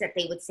things that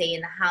they would say in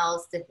the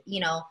house, that,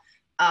 you know,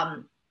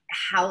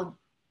 how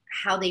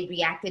they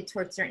reacted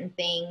towards certain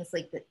things,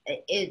 like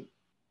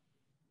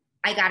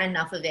I got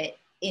enough of it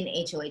in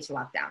HOH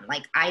lockdown.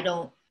 Like, I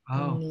don't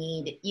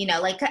need, you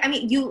know, like, I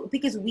mean,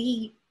 because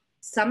we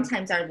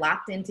sometimes are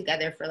locked in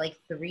together for like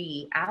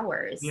 3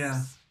 hours,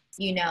 yeah,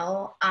 you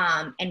know,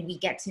 and we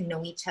get to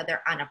know each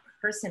other on a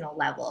personal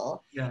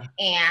level. Yeah.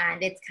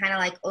 And it's kind of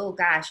like, oh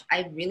gosh,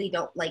 I really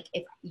don't, like,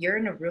 if you're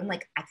in a room,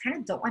 like, I kind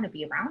of don't want to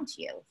be around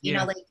you, you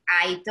know, like,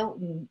 I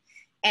don't,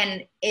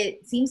 and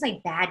it seems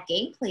like bad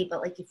gameplay,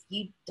 but like, if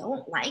you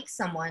don't like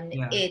someone,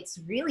 it's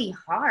really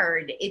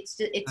hard. It's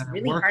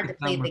really hard to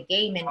play the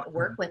game and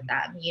work with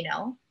them, you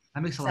know?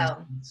 That makes a lot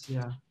of sense.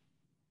 Yeah.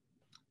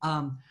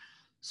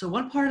 So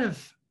one part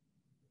of,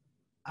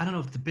 I don't know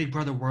if the Big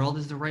Brother world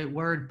is the right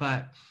word,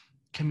 but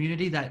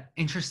community that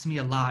interests me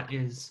a lot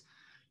is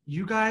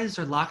you guys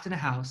are locked in a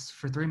house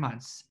for 3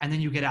 months and then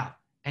you get out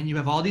and you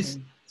have all these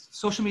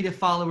social media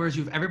followers.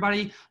 You have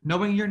everybody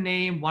knowing your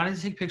name, wanting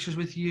to take pictures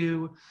with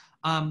you.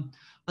 But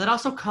it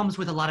also comes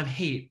with a lot of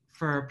hate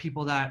for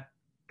people that,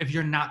 if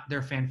you're not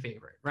their fan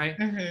favorite, right?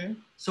 Mm-hmm.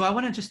 So I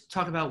want to just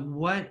talk about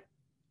what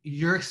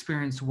your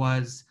experience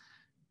was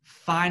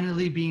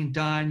finally being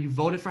done. You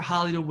voted for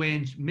Holly to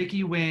win,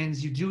 Mickey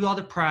wins, you do all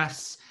the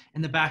press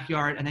in the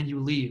backyard, and then you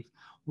leave.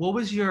 What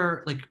was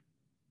your, like,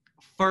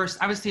 first,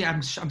 obviously I'm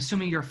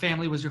assuming your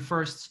family was your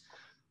first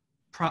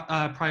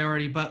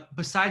priority, but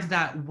besides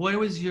that, what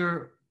was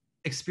your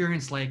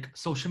experience like?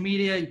 Social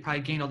media, you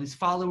probably gained all these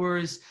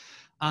followers,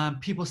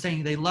 people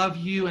saying they love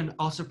you, and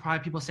also probably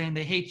people saying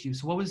they hate you.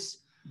 So what was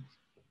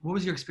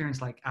your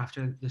experience like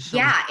after the show?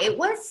 Yeah, it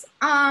was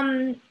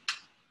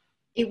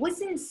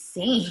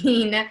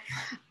insane.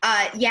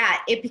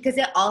 Because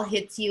it all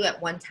hits you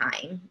at one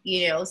time,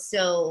 you know?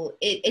 So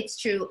it's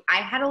true.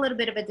 I had a little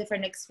bit of a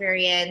different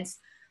experience,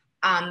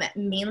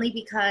 mainly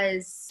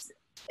because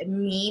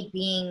me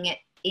being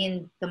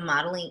in the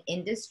modeling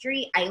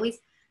industry, I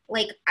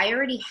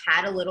already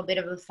had a little bit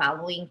of a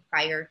following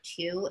prior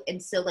to.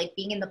 And so like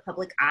being in the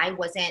public eye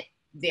wasn't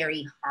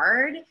very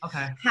hard.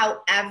 Okay.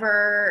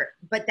 However,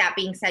 but that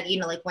being said, you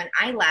know, like when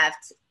I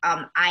left,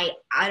 I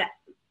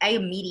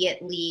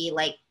immediately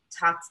like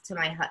talked to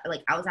I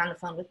was on the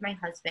phone with my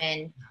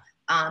husband,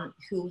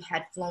 who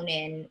had flown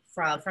in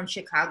from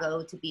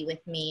Chicago to be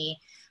with me.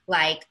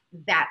 Like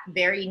that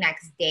very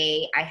next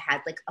day, I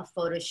had like a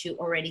photo shoot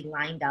already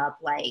lined up,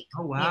 like,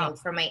 oh, wow, you know,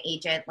 for my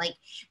agent. Like,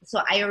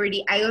 so I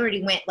already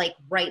went like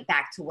right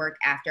back to work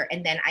after,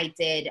 and then I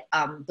did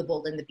The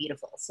Bold and the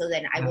Beautiful. So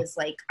then I was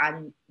like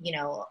on, you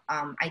know,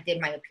 I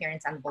did my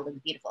appearance on The Bold and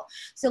the Beautiful.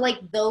 So like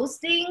those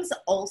things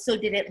also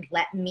didn't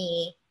let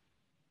me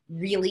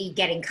really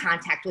get in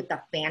contact with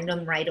the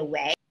fandom right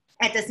away.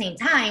 At the same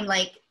time,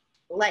 I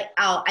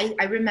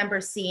remember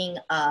seeing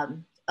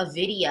a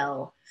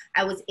video.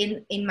 I was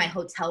in my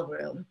hotel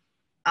room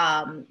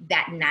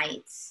that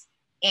night,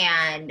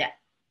 and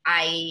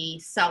I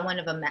saw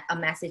a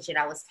message that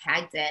I was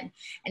tagged in,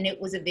 and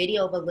it was a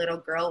video of a little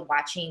girl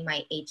watching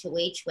my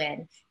HOH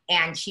win,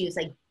 and she was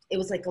like, it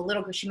was like a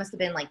little girl, she must have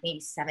been like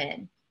maybe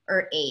 7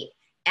 or 8,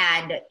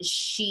 and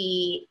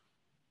she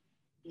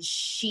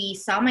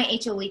saw my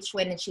HOH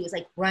win, and she was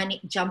like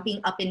jumping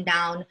up and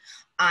down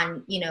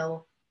on, you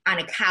know, on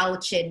a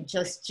couch, and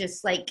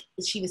just like,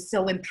 she was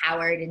so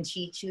empowered, and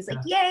she was like,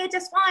 yay,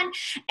 just won.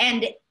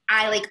 And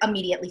I like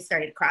immediately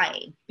started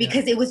crying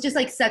because it was just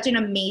like such an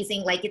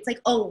amazing, like, it's like,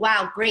 oh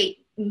wow, great.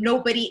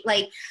 Nobody,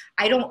 like,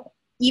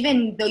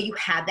 even though you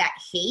have that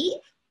hate,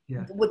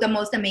 what the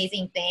most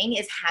amazing thing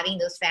is having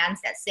those fans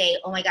that say,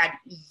 oh my God,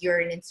 you're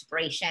an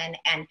inspiration,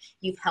 and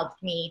you've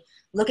helped me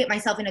look at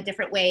myself in a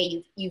different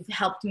way. You've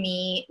helped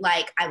me.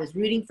 Like, I was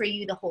rooting for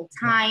you the whole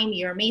time.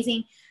 You're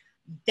amazing.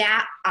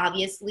 That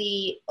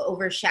obviously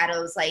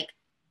overshadows like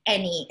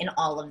any and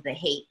all of the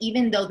hate,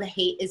 even though the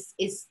hate is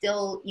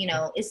still, you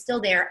know, is still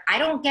there. I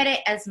don't get it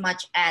as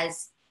much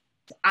as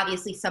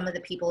obviously some of the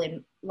people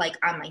in like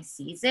on my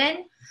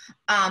season.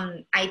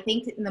 I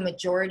think the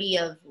majority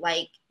of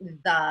like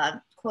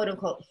the quote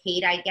unquote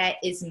hate I get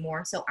is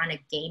more so on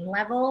a game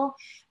level.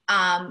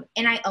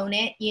 And I own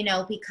it, you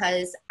know,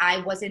 because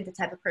I wasn't the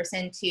type of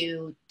person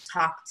to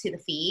talk to the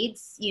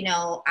feeds. You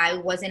know, I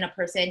wasn't a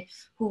person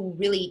who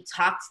really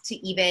talked to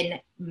even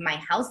my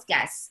house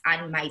guests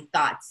on my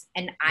thoughts.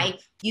 And I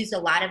used a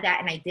lot of that,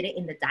 and I did it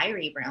in the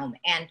diary room.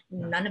 And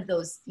none of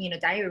those, you know,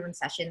 diary room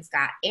sessions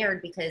got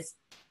aired because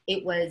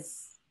it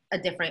was a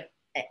different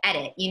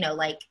edit,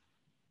 like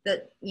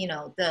the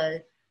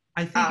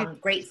I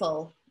think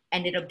Grateful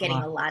ended up getting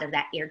a lot of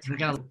that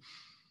airtime.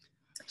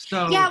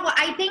 So yeah, well,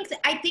 I think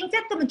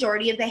that the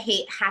majority of the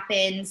hate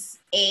happens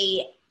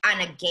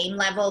on a game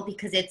level,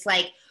 because it's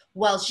like,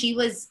 well, she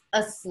was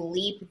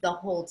asleep the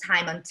whole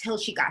time until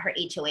she got her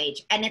HOH.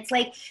 And it's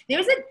like,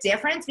 there's a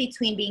difference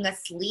between being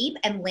asleep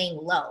and laying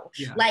low.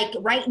 Yeah. Like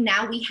right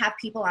now we have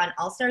people on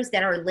All Stars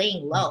that are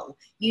laying low.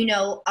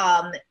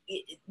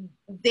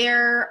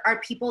 There are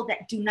people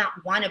that do not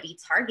want to be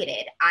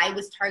targeted. I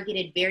was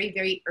targeted very,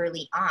 very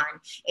early on.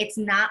 It's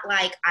not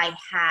like I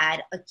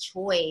had a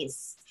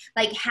choice.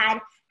 Like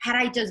had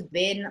I just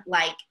been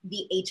like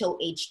the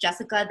HOH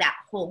Jessica that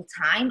whole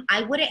time,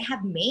 I wouldn't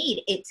have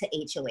made it to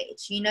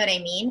HOH. You know what I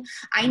mean?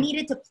 I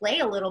needed to play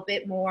a little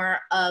bit more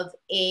of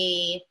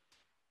a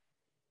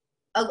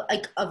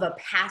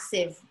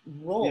passive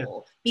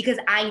role, because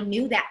I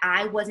knew that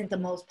I wasn't the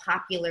most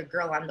popular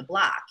girl on the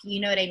block.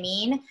 You know what I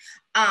mean?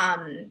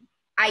 I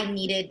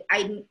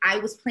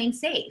was playing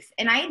safe,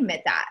 and I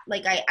admit that.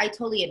 Like, I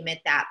totally admit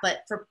that.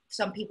 But for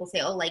some people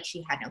say, oh, like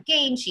she had no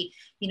game. She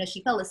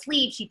fell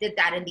asleep. She did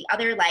that and the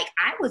other. Like,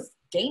 I was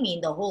gaming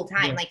the whole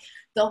time. Yeah. Like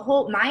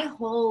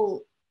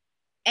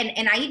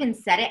and I even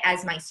said it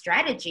as my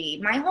strategy.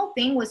 My whole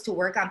thing was to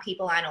work on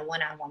people on a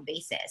one-on-one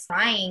basis,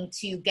 trying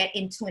to get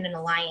into an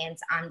alliance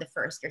on the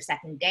first or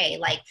second day.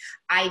 Like,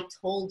 I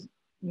told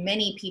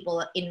many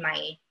people in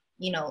my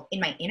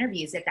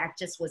interviews that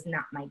just was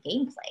not my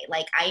gameplay.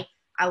 Like,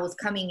 I was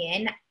coming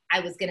in, I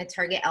was going to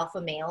target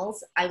alpha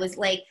males. I was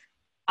like,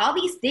 all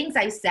these things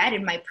I said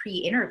in my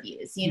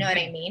pre-interviews, you know what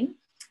I mean?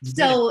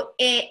 So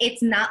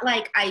it's not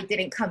like I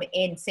didn't come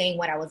in saying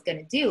what I was going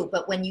to do,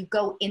 but when you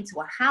go into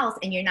a house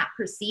and you're not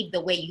perceived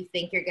the way you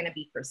think you're going to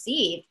be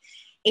perceived,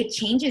 it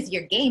changes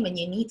your game and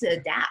you need to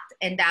adapt.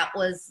 And that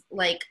was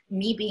like,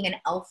 me being an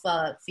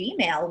alpha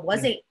female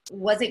wasn't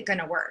going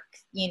to work,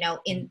 in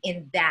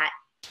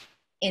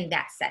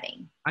that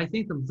setting. I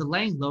think the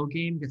laying low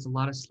game gets a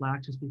lot of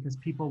slack just because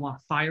people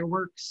want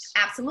fireworks.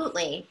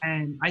 Absolutely.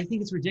 And I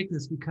think it's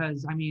ridiculous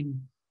because,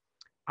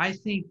 I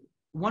think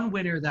one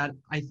winner that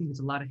I think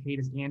gets a lot of hate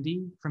is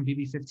Andy from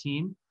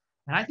BB15.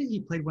 And I think he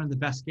played one of the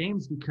best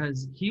games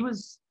because he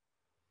was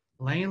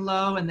laying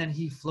low and then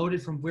he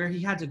floated from where he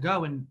had to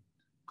go and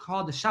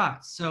called the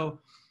shots. So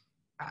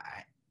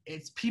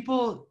it's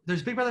people,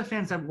 there's Big Brother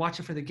fans that watch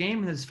it for the game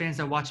and there's fans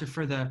that watch it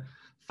for the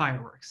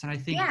fireworks. And I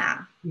think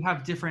you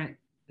have different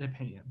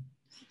opinion.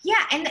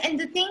 Yeah, and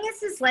the thing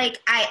is like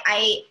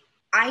I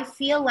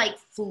feel like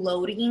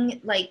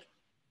floating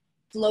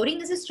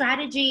is a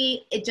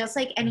strategy, just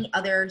like any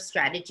other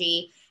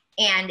strategy,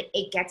 and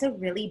it gets a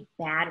really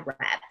bad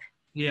rep.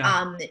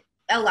 Yeah.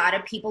 A lot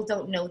of people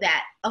don't know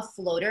that a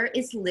floater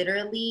is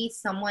literally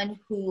someone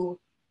who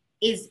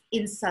is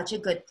in such a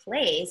good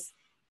place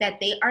that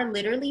they are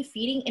literally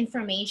feeding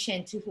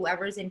information to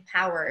whoever's in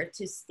power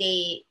to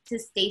stay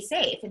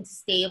safe and to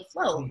stay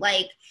afloat.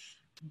 Like,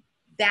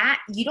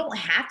 that you don't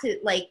have to,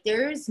 like,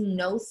 there's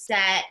no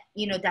set,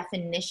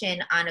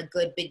 definition on a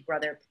good Big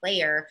Brother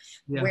player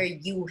where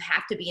you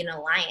have to be in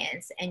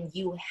alliance and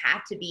you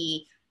have to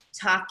be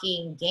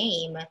talking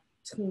game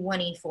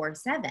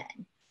 24/7.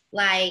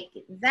 Like,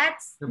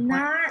 that's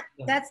not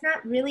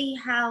really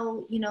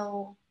how,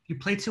 you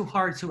play too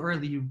hard too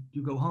early, you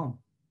go home.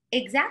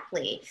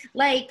 Exactly.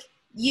 Like,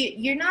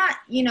 you're not,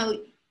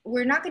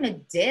 we're not going to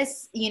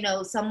diss,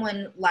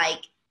 someone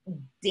like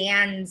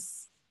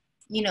Dan's,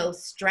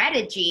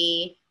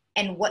 strategy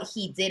and what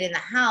he did in the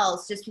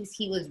house just because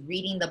he was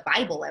reading the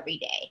Bible every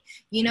day.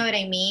 You know what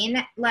I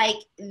mean? Like,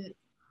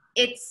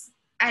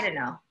 I don't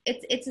know.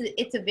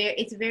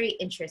 It's very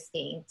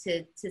interesting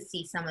to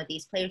see some of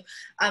these players,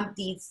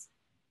 these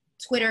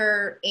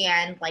Twitter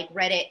and like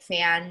Reddit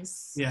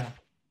fans. Yeah.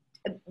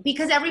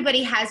 Because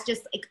everybody has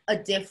just like a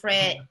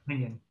different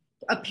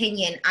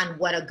opinion on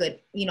what a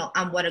good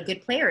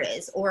player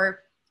is,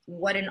 or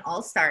what an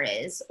all-star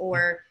is,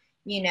 or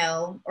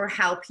or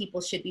how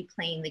people should be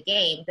playing the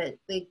game. The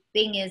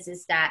thing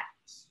is that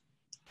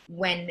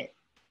when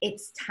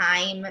it's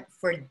time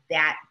for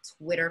that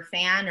Twitter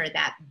fan or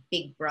that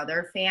Big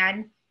Brother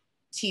fan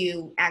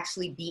to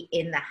actually be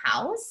in the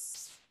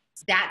house,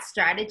 that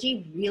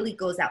strategy really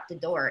goes out the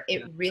door.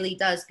 It really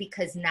does,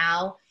 because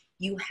now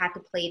you have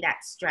to play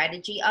that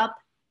strategy up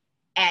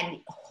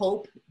and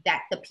hope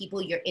that the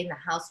people you're in the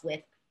house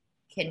with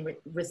can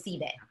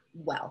receive it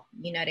well.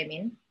 You know what I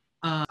mean?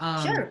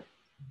 Sure.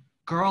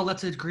 Girl,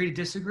 Let's Agree to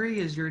Disagree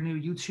is your new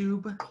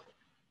YouTube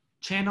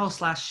channel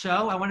 /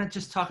 show. I want to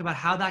just talk about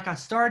how that got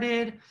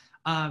started.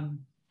 And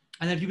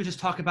then if you could just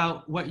talk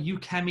about what you,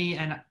 Kemi,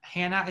 and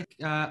Hannah,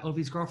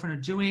 Ovi's girlfriend,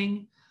 are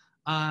doing.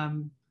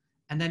 And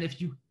then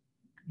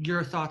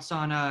your thoughts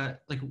on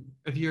like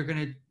if you're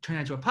going to turn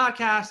it into a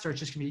podcast or it's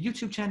just going to be a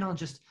YouTube channel, and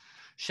just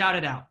shout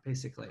it out,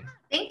 basically.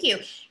 Thank you.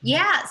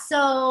 Yeah.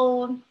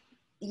 So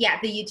the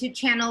YouTube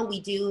channel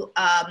we do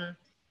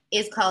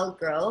is called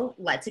Girl,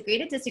 Let's Agree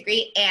to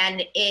Disagree.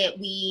 And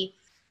we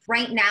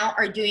right now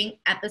are doing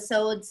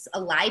episodes,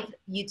 live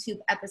YouTube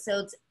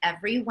episodes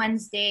every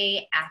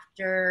Wednesday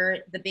after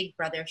the Big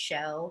Brother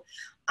show.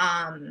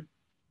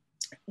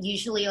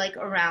 Usually like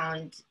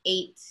around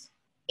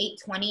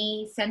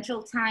 8:20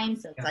 Central Time,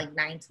 so it's like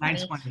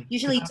 9:20.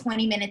 Usually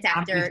 20 minutes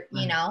after,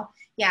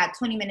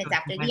 20 minutes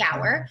after the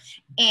hour.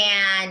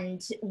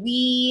 And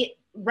we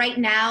right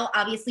now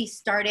obviously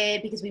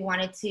started because we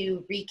wanted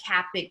to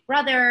recap Big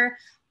Brother.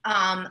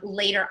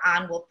 Later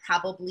on, we'll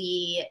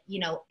probably,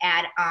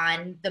 add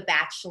on The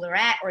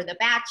Bachelorette or The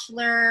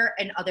Bachelor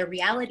and other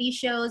reality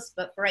shows.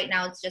 But for right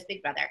now, it's just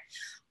Big Brother.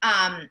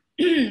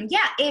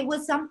 It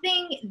was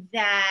something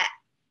that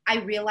I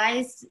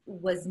realized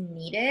was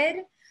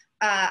needed.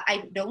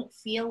 I don't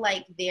feel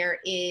like there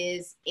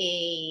is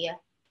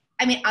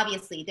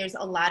obviously there's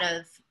a lot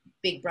of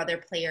Big Brother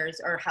players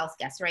or house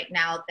guests right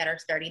now that are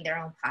starting their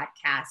own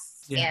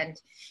podcasts.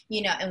 And,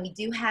 and we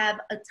do have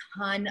a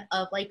ton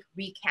of like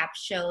recap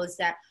shows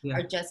that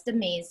are just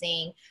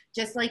amazing,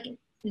 just like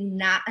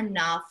not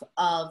enough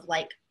of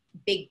like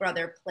Big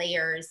Brother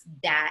players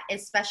that,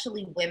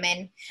 especially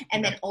women,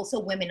 and then also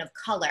women of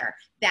color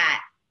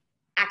that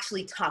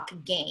actually talk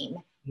game.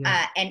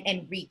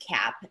 And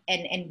recap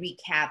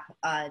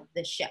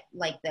the show,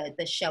 like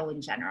the show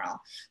in general.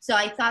 So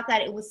I thought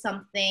that it was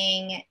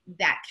something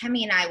that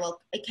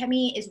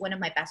Kemi is one of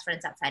my best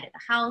friends outside of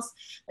the house.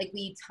 Like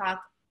we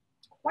talk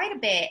quite a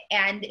bit,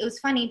 and it was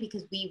funny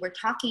because we were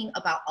talking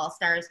about All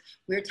Stars.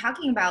 We were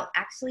talking about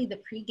actually the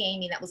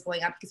pre-gaming that was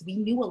going on because we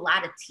knew a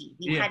lot of tea.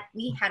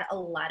 We had a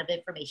lot of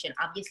information.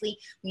 Obviously,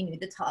 we knew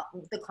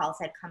the calls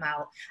had come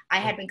out. I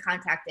had been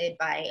contacted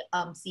by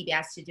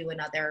CBS to do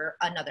another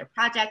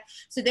project.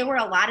 So there were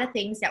a lot of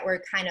things that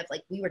were kind of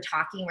like we were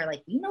talking. We're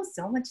like, we know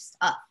so much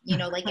stuff.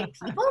 Like if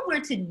people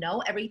were to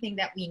know everything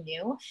that we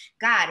knew,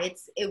 God,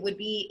 it would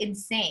be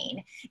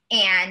insane.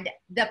 And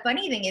the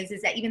funny thing is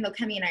that even though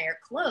Kemi and I are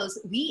close,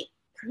 we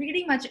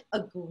pretty much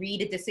agree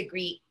to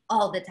disagree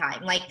all the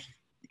time. Like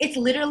it's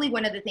literally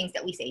one of the things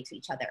that we say to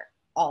each other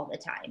all the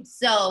time.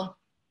 So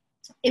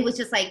it was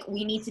just like,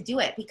 we need to do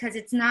it because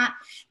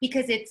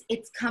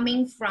it's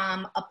coming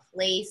from a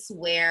place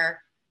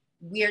where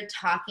we're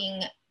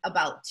talking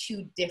about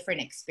two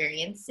different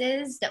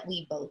experiences that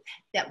we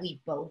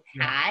both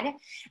had.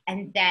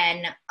 And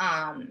then,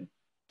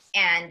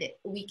 and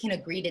we can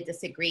agree to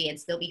disagree and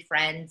still be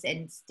friends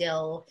and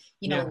still,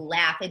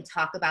 laugh and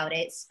talk about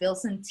it, spill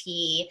some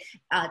tea,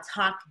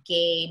 talk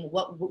game,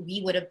 what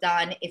we would have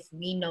done if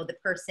we know the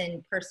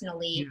person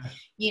personally,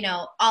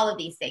 all of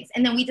these things.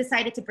 And then we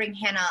decided to bring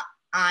Hannah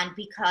on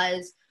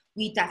because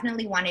we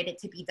definitely wanted it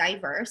to be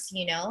diverse,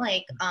 me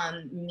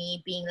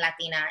being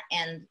Latina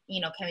and,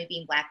 Kemi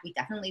being Black, we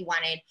definitely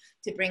wanted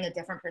to bring a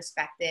different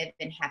perspective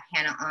and have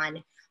Hannah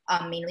on.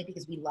 Mainly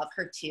because we love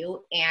her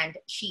too. And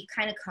she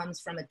kind of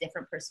comes from a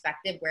different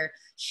perspective where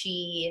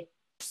she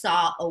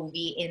saw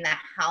Ovi in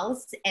that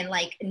house and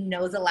like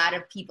knows a lot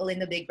of people in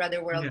the Big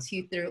Brother world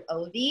too through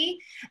Ovi.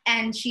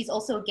 And she's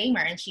also a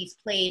gamer and she's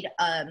played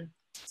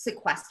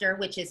Sequester,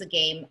 which is a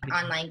game,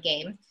 online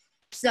game.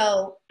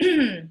 So,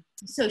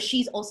 so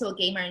she's also a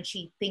gamer and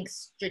she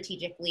thinks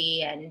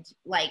strategically and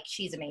like,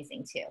 she's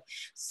amazing too.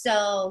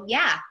 So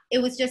yeah,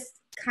 it was just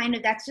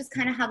that's just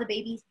kind of how the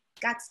baby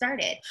got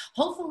started.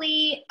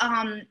 Hopefully,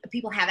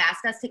 people have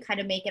asked us to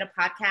kind of make it a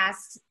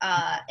podcast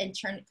and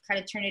turn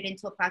it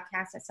into a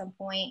podcast at some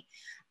point.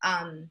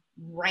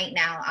 Right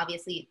now,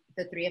 obviously,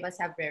 the three of us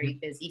have very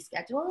busy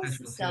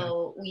schedules,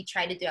 so we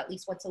try to do at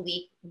least once a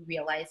week. We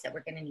realize that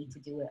we're going to need to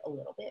do it a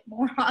little bit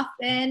more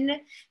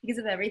often because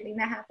of everything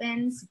that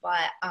happens.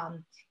 But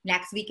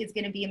next week is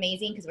going to be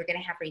amazing because we're going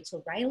to have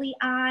Rachel Riley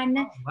on.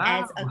 Oh,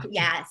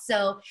 wow.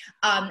 So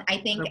I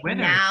think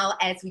now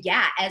as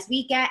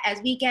we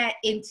get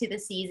into the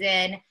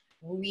season,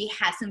 we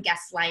have some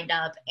guests lined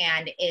up,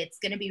 and it's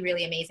going to be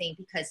really amazing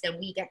because then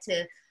we get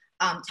to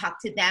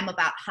talk to them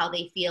about how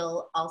they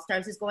feel All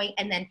Stars is going.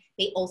 And then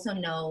they also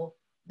know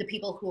the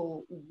people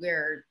who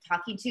we're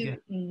talking to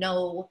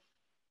know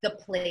the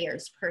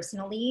players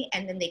personally.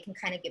 And then they can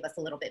kind of give us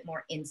a little bit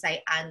more insight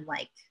on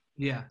like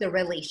the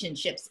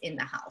relationships in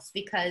the house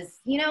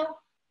because,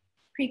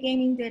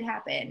 pre-gaming did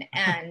happen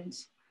and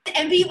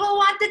people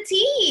want the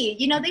tea,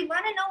 they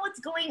want to know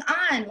what's going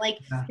on. Like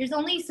there's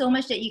only so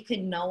much that you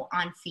can know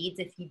on feeds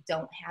if you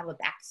don't have a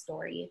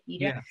backstory.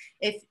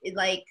 If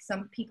like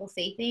some people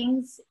say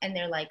things and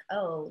they're like,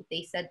 oh,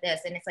 they said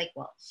this. And it's like,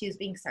 well, she was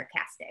being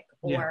sarcastic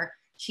or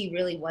she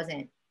really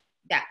wasn't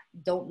that.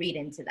 Don't read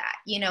into that,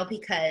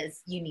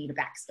 because you need a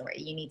backstory.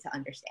 You need to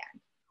understand.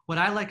 What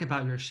I like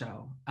about your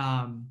show,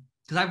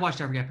 because I've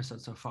watched every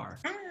episode so far,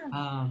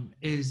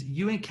 is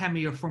you and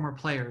Kemi are former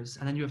players,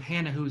 and then you have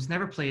Hannah, who's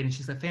never played, and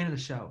she's a fan of the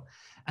show.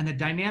 And the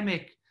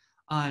dynamic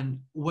on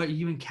what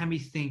you and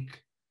Kemi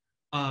think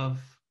of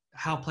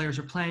how players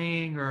are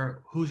playing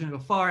or who's going to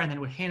go far, and then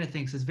what Hannah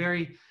thinks is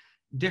very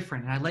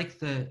different. And I like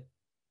the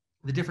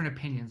different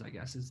opinions, I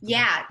guess. And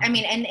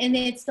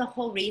it's the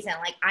whole reason.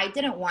 Like, I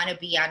didn't want to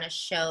be on a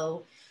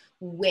show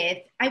with,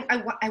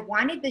 I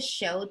wanted the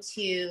show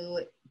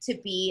to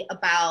be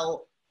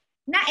about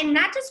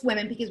not just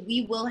women, because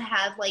we will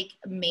have like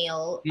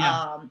male,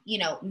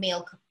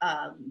 male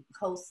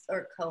hosts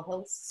or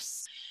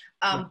co-hosts.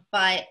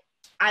 But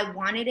I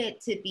wanted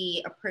it to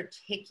be a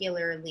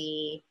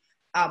particularly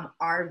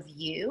our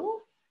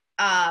view.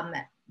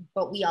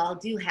 But we all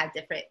do have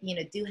different,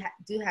 do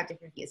have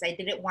different views. I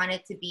didn't want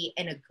it to be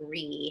an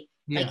agree,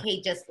 like, hey,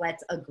 just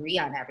let's agree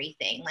on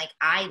everything. Like,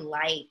 I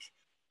like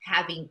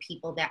having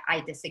people that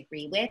I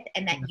disagree with,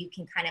 and that you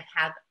can kind of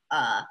have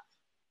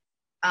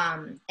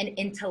an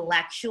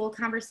intellectual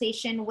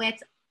conversation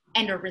with,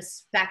 and a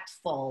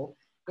respectful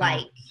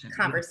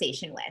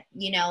conversation with.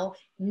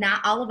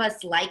 Not all of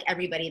us like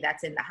everybody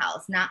that's in the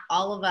house. Not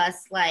all of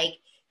us like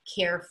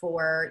care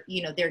for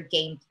their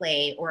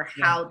gameplay or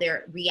how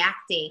they're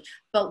reacting,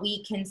 but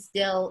we can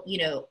still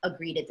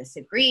agree to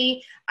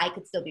disagree. I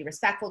could still be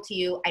respectful to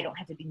you. I don't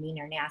have to be mean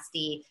or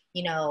nasty.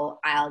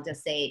 I'll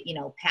just say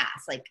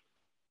pass, like,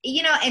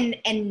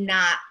 and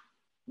not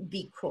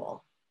be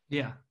cruel.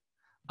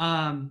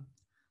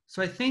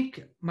 So I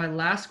think my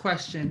last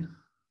question,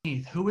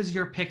 who was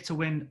your pick to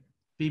win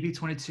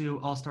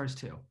BB22 All-Stars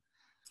 2?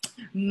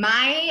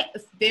 My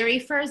very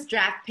first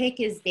draft pick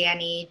is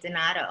Danny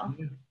Donato.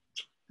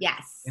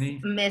 Yes,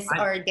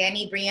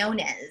 Danny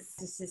Briones,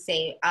 just to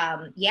say,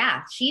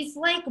 she's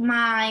my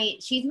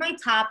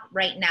top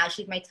right now.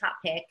 She's my top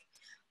pick.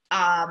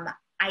 I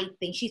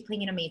think she's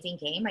playing an amazing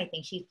game. I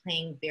think she's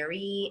playing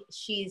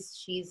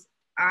she's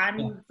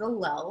on the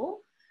low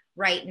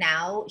right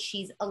now.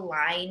 She's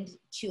aligned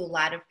to a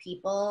lot of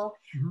people.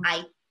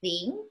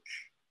 Mm-hmm.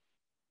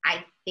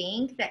 I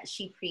think that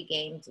she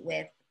pre-gamed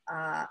with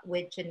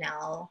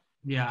Janelle.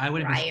 Yeah, I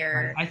would.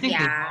 I think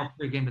they all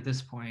pre-gamed at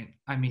this point.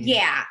 I mean.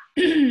 Yeah,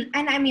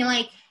 and I mean,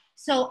 like,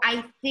 so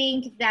I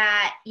think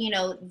that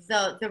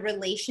the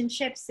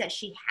relationships that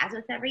she has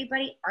with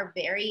everybody are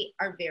very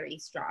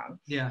strong.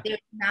 Yeah. There's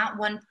not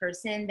one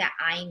person that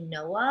I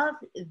know of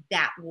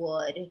that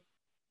would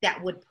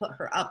put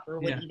her up or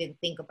would even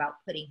think about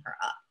putting her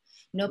up.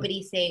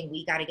 Nobody's saying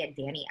we got to get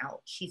Danny out.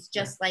 She's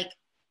just like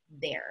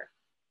there.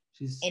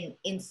 She's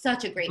in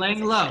such a great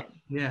laying position. Low.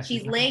 Yeah.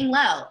 She's laying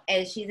low,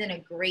 and she's in a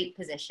great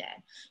position.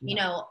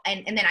 And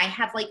then I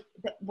have like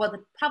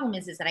the problem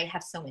is that I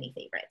have so many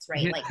favorites,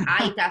 right? Like,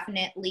 I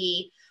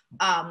definitely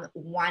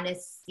want to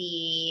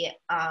see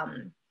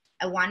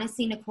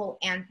Nicole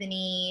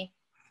Anthony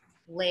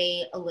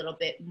play a little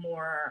bit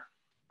more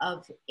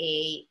of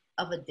a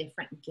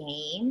different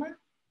game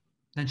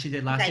than she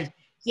did last season.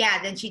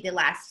 Yeah, than she did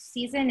last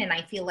season, and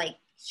I feel like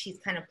she's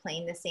kind of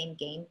playing the same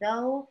game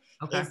though.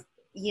 Okay.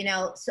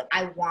 So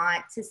I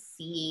want to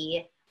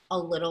see a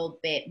little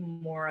bit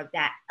more of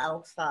that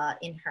alpha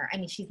in her. I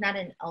mean, she's not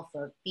an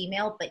alpha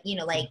female, but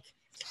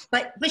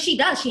but she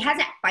does. She has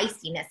that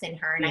feistiness in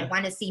her, and I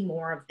want to see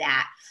more of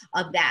that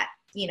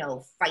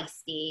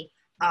feisty.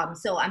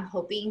 So I'm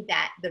hoping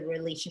that the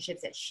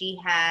relationships that she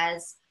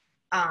has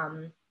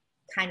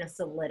kind of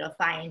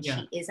solidify, and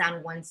she is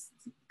on one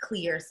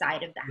clear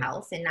side of the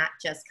house and not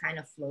just kind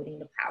of floating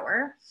to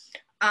power.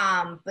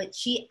 But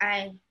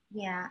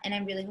and I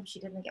really hope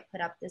she doesn't get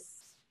put up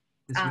this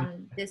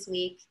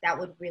week. That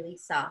would really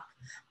suck.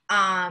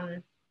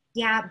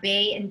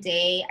 Bay and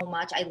Day so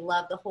much. I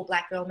love the whole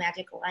Black Girl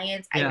Magic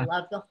Alliance. I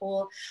love the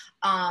whole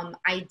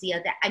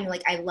idea that, I mean,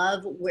 like, I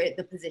love where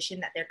the position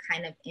that they're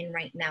kind of in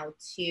right now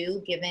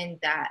too, given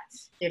that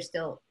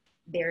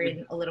they're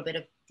in a little bit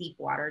of deep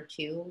water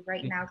too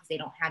right now, because they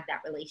don't have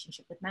that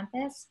relationship with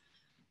Memphis.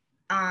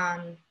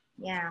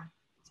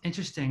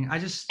 Interesting. I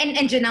just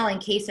and Janelle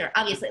and Kaysar,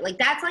 obviously, like,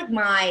 that's like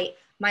my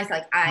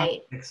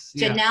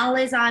Janelle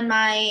is on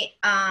my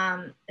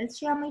is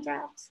she on my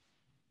draft?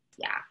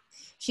 Yeah,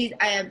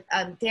 I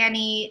have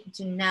Danny,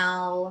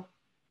 Janelle.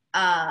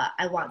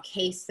 I want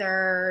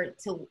Kaysar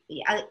to.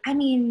 I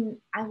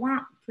mean, I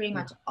want pretty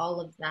much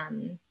all of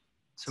them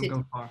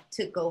to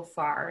go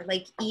far.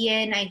 Like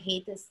Ian, I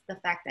hate the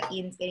fact that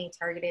Ian's getting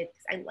targeted,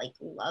 because I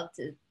love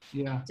to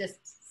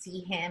just see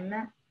him.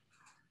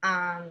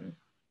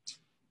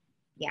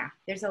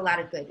 There's a lot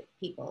of good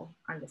people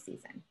on the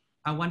season.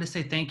 I wanted to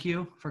say thank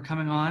you for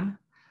coming on.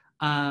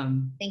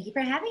 Thank you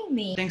for having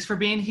me. Thanks for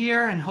being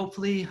here, and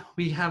hopefully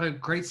we have a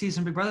great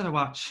season Big Brother to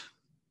watch.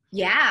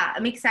 Yeah,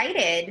 I'm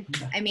excited.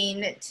 Yeah. I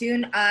mean,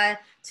 tune in. I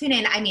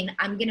mean,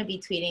 I'm gonna be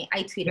tweeting.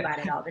 I tweet about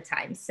it all the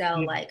time, so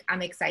like,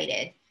 I'm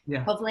excited.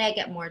 Yeah. Hopefully, I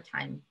get more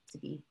time to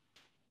tweet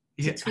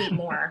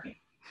more,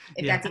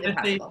 if that's even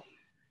possible.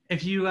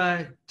 If you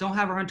don't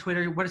have her on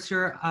Twitter, what is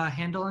your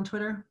handle on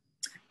Twitter?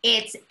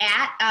 It's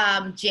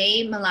at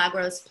J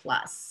Milagros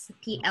Plus,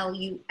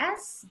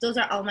 Plus. Those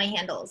are all my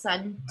handles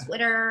on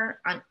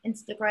Twitter, on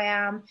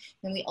Instagram.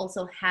 And we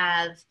also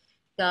have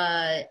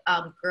the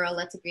Girl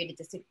Let's Agree to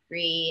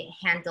Disagree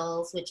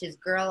handles, which is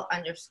girl_LATD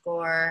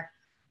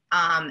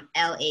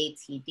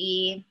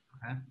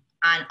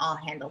on all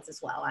handles as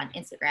well, on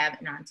Instagram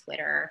and on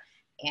Twitter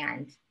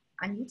and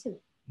on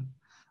YouTube.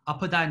 I'll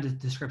put that in the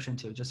description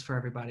too, just for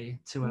everybody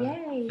to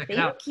check it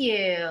out. Thank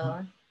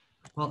you.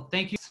 Well,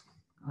 thank you.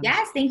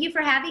 Yes, thank you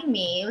for having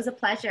me. It was a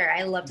pleasure.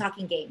 I love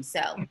talking games, so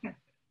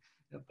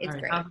it's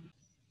great.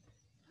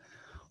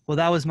 Well,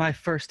 that was my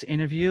first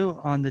interview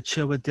on the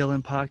Chill with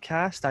Dylan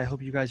podcast. I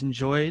hope you guys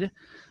enjoyed.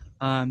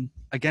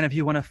 Again, if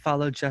you want to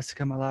follow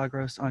Jessica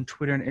Milagros on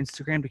Twitter and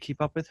Instagram to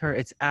keep up with her,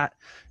 it's at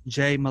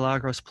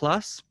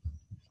jmilagros+.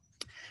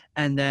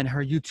 And then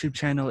her YouTube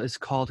channel is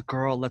called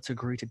Girl Let's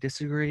Agree to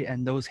Disagree,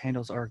 and those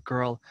handles are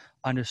girl_LATD.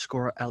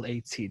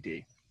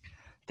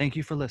 Thank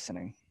you for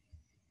listening.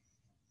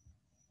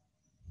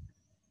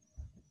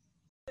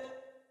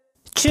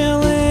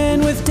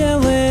 Chillin' with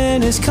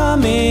Dylan is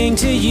coming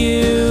to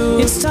you.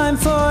 It's time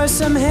for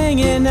some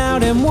hanging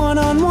out and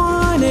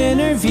one-on-one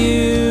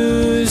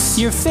interviews.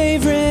 Your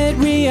favorite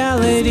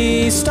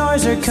reality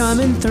stars are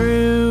coming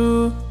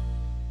through.